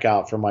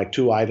self-checkout for my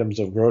 2 items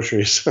of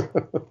groceries,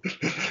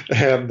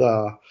 and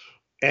a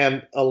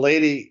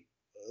lady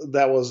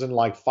that was in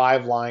like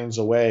 5 lines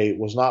away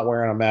was not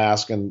wearing a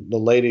mask, and the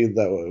lady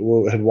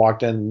that had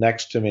walked in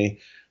next to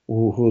me,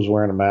 who was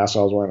wearing a mask,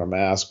 I was wearing a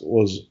mask,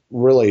 was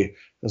really,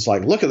 it's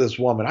like, look at this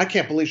woman, I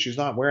can't believe she's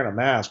not wearing a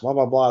mask, blah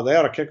blah blah, they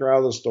ought to kick her out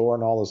of the store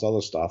and all this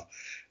other stuff.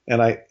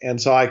 And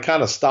so I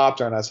kind of stopped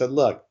her and I said,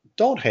 look,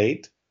 don't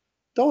hate.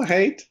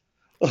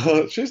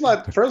 She's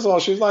not, first of all,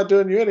 she's not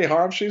doing you any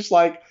harm. She's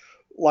like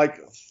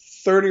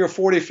 30 or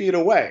 40 feet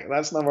away.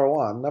 That's number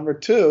one. Number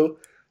two,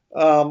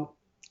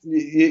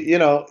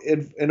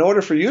 in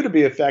order for you to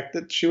be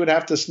affected, she would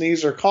have to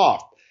sneeze or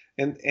cough.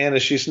 And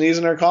is she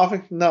sneezing or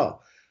coughing?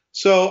 No.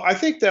 So I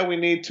think that we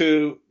need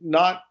to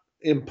not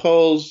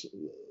impose,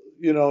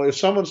 if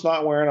someone's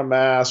not wearing a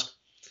mask,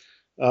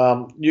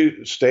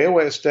 you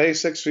stay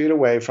 6 feet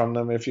away from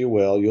them, if you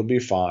will, you'll be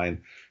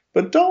fine.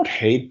 but don't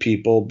hate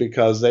people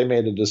because they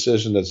made a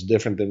decision that's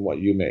different than what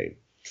you made.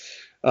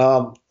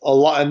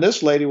 And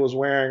this lady was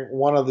wearing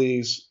one of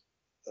these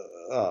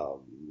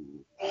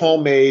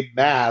homemade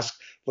masks,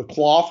 the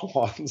cloth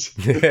ones.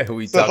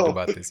 We talked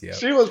about this, yeah.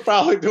 She was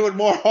probably doing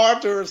more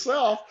harm to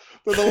herself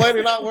than the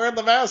lady not wearing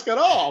the mask at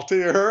all, to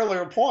your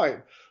earlier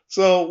point.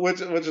 So,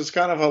 which is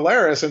kind of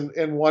hilarious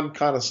in one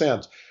kind of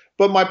sense.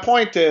 But my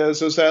point is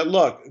that,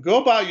 look,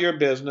 go about your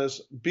business,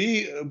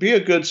 be a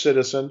good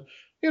citizen,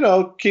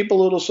 keep a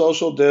little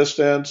social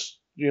distance,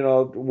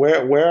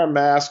 wear a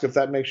mask if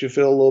that makes you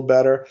feel a little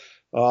better.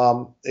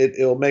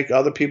 It'll make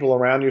other people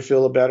around you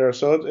feel better.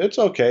 So it's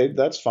okay.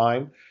 That's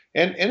fine.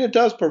 And it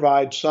does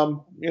provide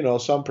some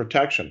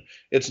protection.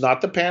 It's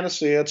not the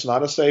panacea. It's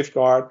not a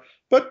safeguard,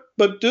 but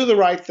do the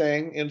right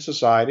thing in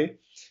society.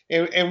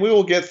 And we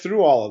will get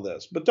through all of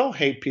this. But don't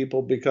hate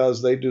people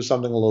because they do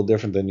something a little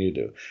different than you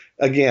do.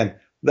 Again,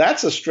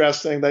 that's a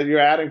stress thing that you're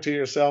adding to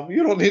yourself.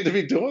 You don't need to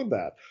be doing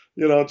that.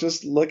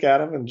 Just look at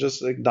them and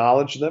just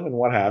acknowledge them and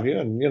what have you.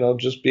 And,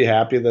 just be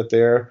happy that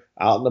they're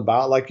out and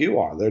about like you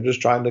are. They're just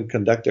trying to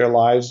conduct their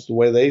lives the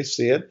way they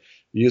see it.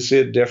 You see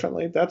it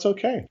differently. That's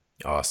okay.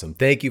 Awesome.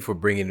 Thank you for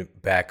bringing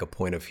back a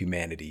point of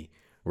humanity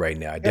right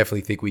now. I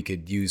definitely think we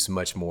could use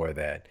much more of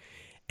that.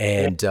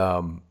 And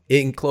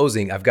in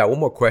closing, I've got one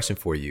more question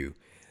for you.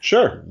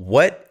 Sure.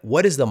 What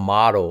is the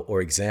model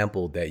or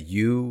example that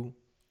you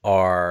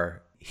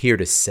are here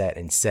to set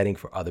and setting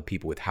for other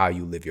people with how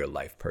you live your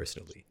life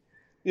personally?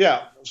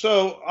 Yeah.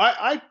 So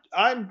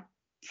I'm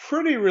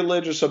pretty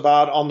religious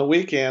about on the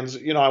weekends.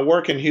 I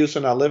work in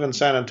Houston. I live in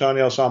San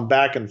Antonio, so I'm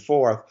back and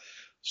forth.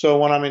 So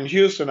when I'm in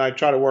Houston, I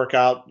try to work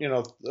out,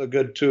 a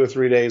good 2 or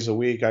 3 days a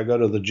week. I go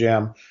to the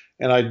gym.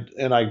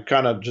 And I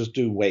kind of just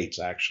do weights,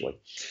 actually.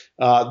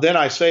 Then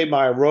I save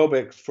my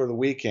aerobic for the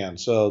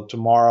weekend. So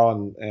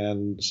tomorrow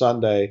and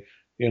Sunday,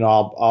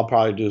 I'll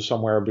probably do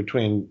somewhere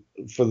between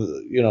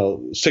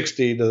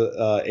 60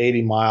 to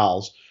 80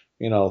 miles.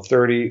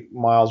 30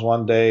 miles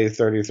one day,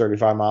 30,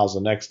 35 miles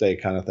the next day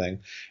kind of thing.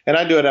 And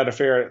I do it at a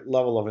fair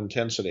level of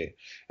intensity.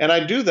 And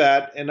I do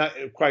that, and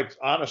quite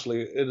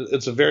honestly,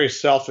 it's a very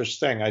selfish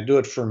thing. I do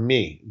it for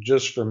me,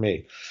 just for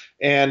me.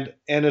 And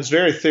it's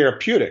very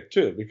therapeutic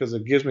too, because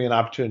it gives me an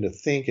opportunity to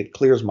think. It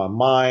clears my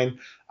mind.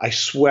 I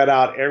sweat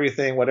out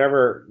everything,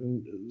 whatever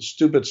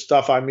stupid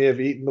stuff I may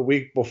have eaten the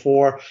week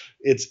before.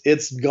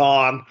 It's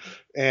gone,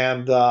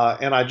 and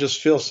I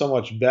just feel so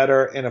much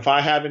better. And if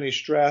I have any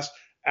stress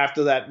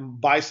after that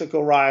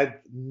bicycle ride,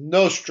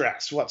 no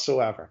stress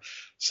whatsoever.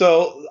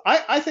 So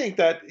I think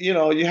that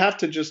you have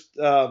to just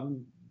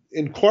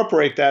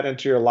incorporate that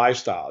into your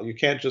lifestyle. You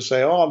can't just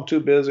say, "Oh, I'm too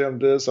busy. I'm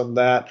this. I'm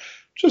that."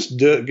 Just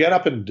get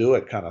up and do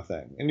it, kind of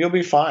thing, and you'll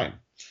be fine.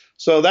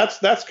 So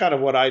that's kind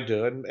of what I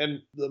do,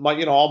 and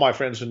my all my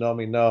friends who know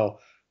me know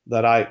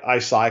that I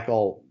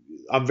cycle.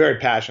 I'm very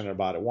passionate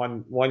about it.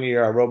 One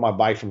year I rode my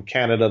bike from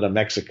Canada to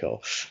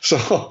Mexico.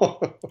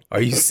 So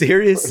are you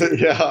serious?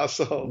 Yeah.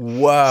 So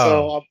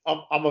wow. So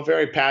I'm a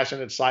very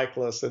passionate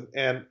cyclist,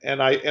 and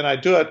I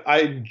do it. I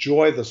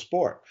enjoy the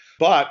sport,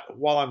 but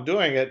while I'm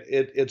doing it,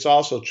 it's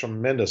also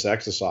tremendous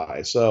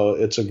exercise. So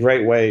it's a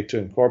great way to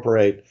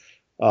incorporate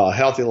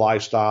healthy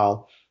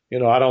lifestyle.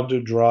 I don't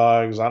do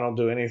drugs. I don't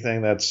do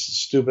anything that's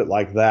stupid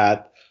like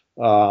that.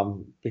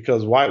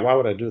 Because why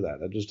would I do that?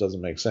 That just doesn't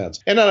make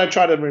sense. And then I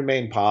try to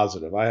remain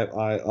positive.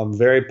 I'm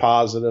very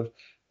positive.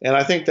 And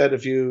I think that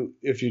if you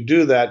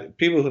do that,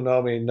 people who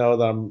know me know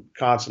that I'm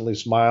constantly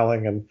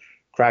smiling and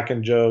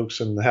cracking jokes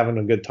and having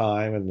a good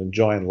time and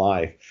enjoying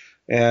life.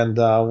 And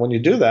when you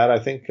do that, I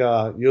think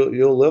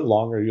you'll live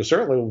longer. You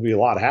certainly will be a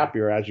lot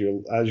happier as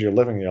you're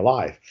living your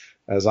life,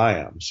 as I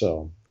am.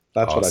 So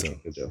that's awesome. What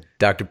I try to do.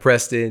 Dr.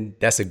 Preston,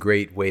 that's a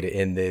great way to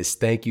end this.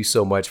 Thank you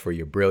so much for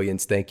your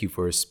brilliance. Thank you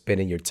for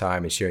spending your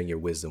time and sharing your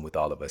wisdom with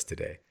all of us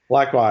today.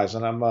 Likewise,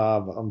 and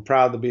I'm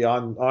proud to be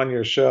on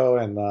your show,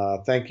 and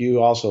thank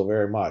you also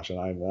very much. And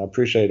I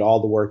appreciate all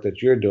the work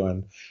that you're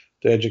doing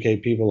to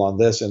educate people on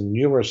this and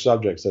numerous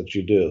subjects that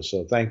you do.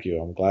 So thank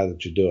you. I'm glad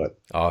that you do it.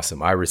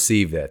 Awesome. I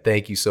received that.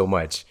 Thank you so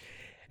much.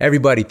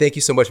 Everybody, thank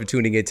you so much for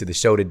tuning into the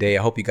show today.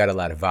 I hope you got a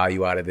lot of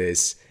value out of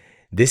this.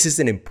 This is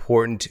an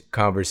important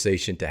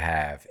conversation to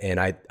have. And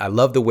I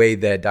love the way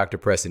that Dr.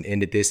 Preston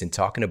ended this in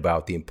talking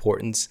about the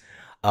importance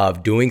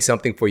of doing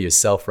something for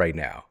yourself right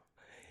now.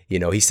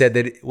 He said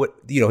that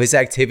his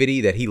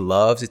activity that he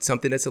loves, it's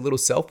something that's a little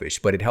selfish,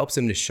 but it helps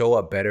him to show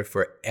up better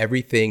for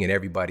everything and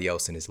everybody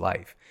else in his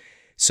life.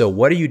 So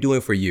what are you doing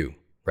for you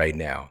right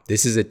now?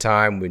 This is a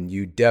time when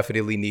you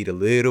definitely need a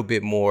little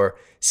bit more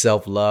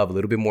self-love, a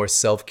little bit more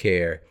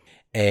self-care,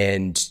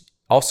 and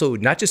also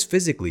not just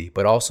physically,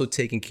 but also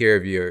taking care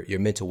of your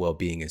mental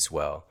well-being as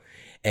well,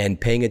 and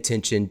paying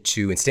attention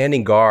to and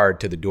standing guard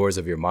to the doors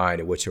of your mind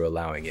and what you're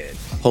allowing in.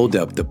 Hold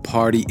up, the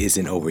party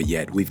isn't over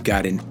yet. We've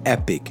got an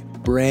epic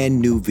brand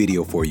new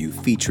video for you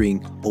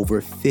featuring over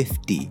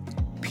 50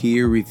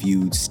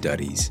 peer-reviewed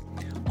studies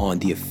on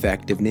the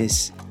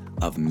effectiveness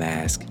of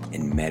mask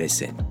in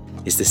medicine.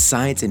 It's the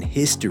science and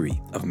history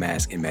of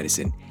mask in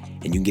medicine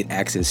And you can get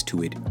access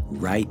to it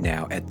right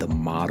now at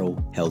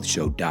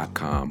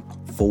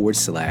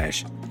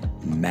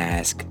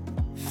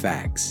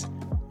themodelhealthshow.com/maskfacts.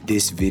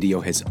 This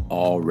video has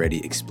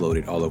already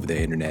exploded all over the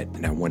internet,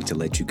 and I wanted to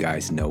let you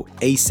guys know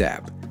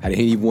ASAP. I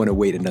didn't even want to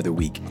wait another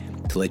week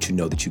to let you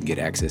know that you can get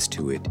access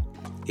to it.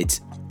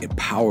 It's a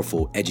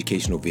powerful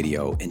educational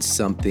video and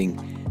something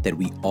that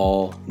we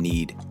all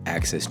need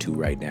access to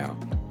right now,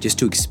 just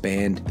to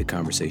expand the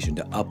conversation,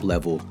 to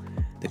up-level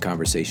the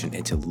conversation,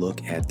 and to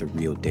look at the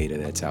real data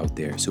that's out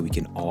there so we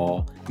can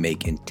all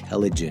make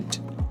intelligent,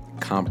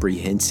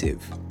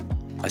 comprehensive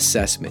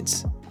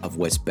assessments of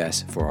what's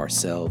best for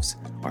ourselves,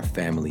 our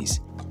families,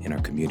 and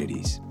our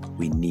communities.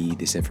 We need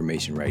this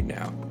information right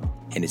now,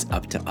 and it's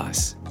up to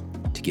us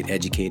to get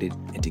educated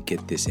and to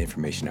get this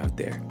information out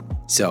there.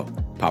 So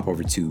pop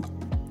over to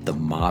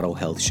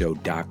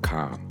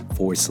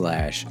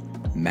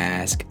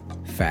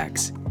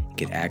themodelhealthshow.com/maskfacts.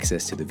 Get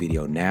access to the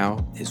video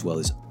now, as well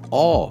as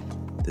all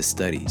the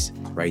studies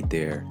right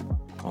there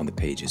on the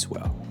page as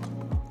well.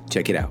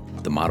 Check it out,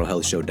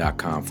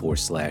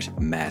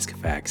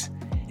 themodelhealthshow.com/maskfacts.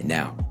 And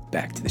now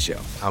back to the show.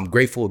 I'm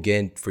grateful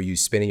again for you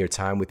spending your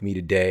time with me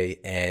today.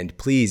 And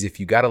please, if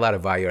you got a lot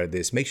of value out of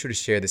this, make sure to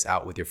share this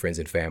out with your friends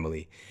and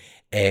family.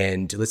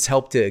 And let's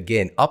help to,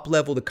 again,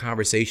 up-level the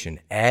conversation,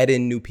 add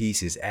in new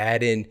pieces,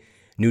 add in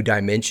new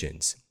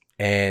dimensions,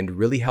 and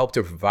really help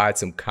to provide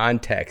some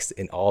context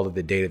in all of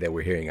the data that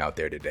we're hearing out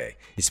there today.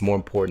 It's more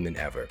important than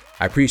ever.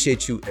 I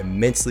appreciate you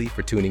immensely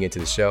for tuning into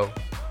the show.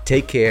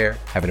 Take care,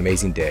 have an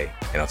amazing day,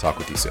 and I'll talk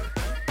with you soon.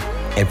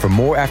 And for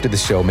more after the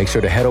show, make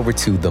sure to head over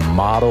to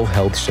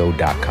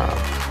themodelhealthshow.com.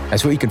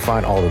 That's where you can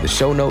find all of the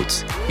show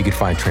notes. You can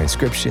find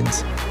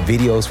transcriptions,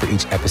 videos for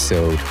each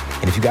episode.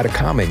 And if you got a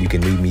comment, you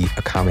can leave me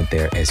a comment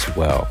there as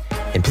well.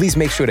 And please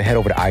make sure to head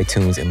over to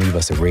iTunes and leave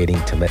us a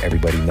rating to let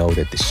everybody know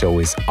that the show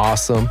is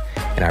awesome.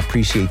 And I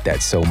appreciate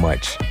that so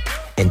much.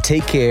 And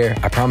take care.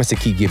 I promise to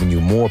keep giving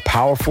you more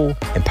powerful,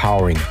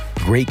 empowering,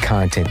 great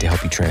content to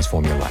help you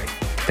transform your life.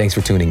 Thanks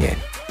for tuning in.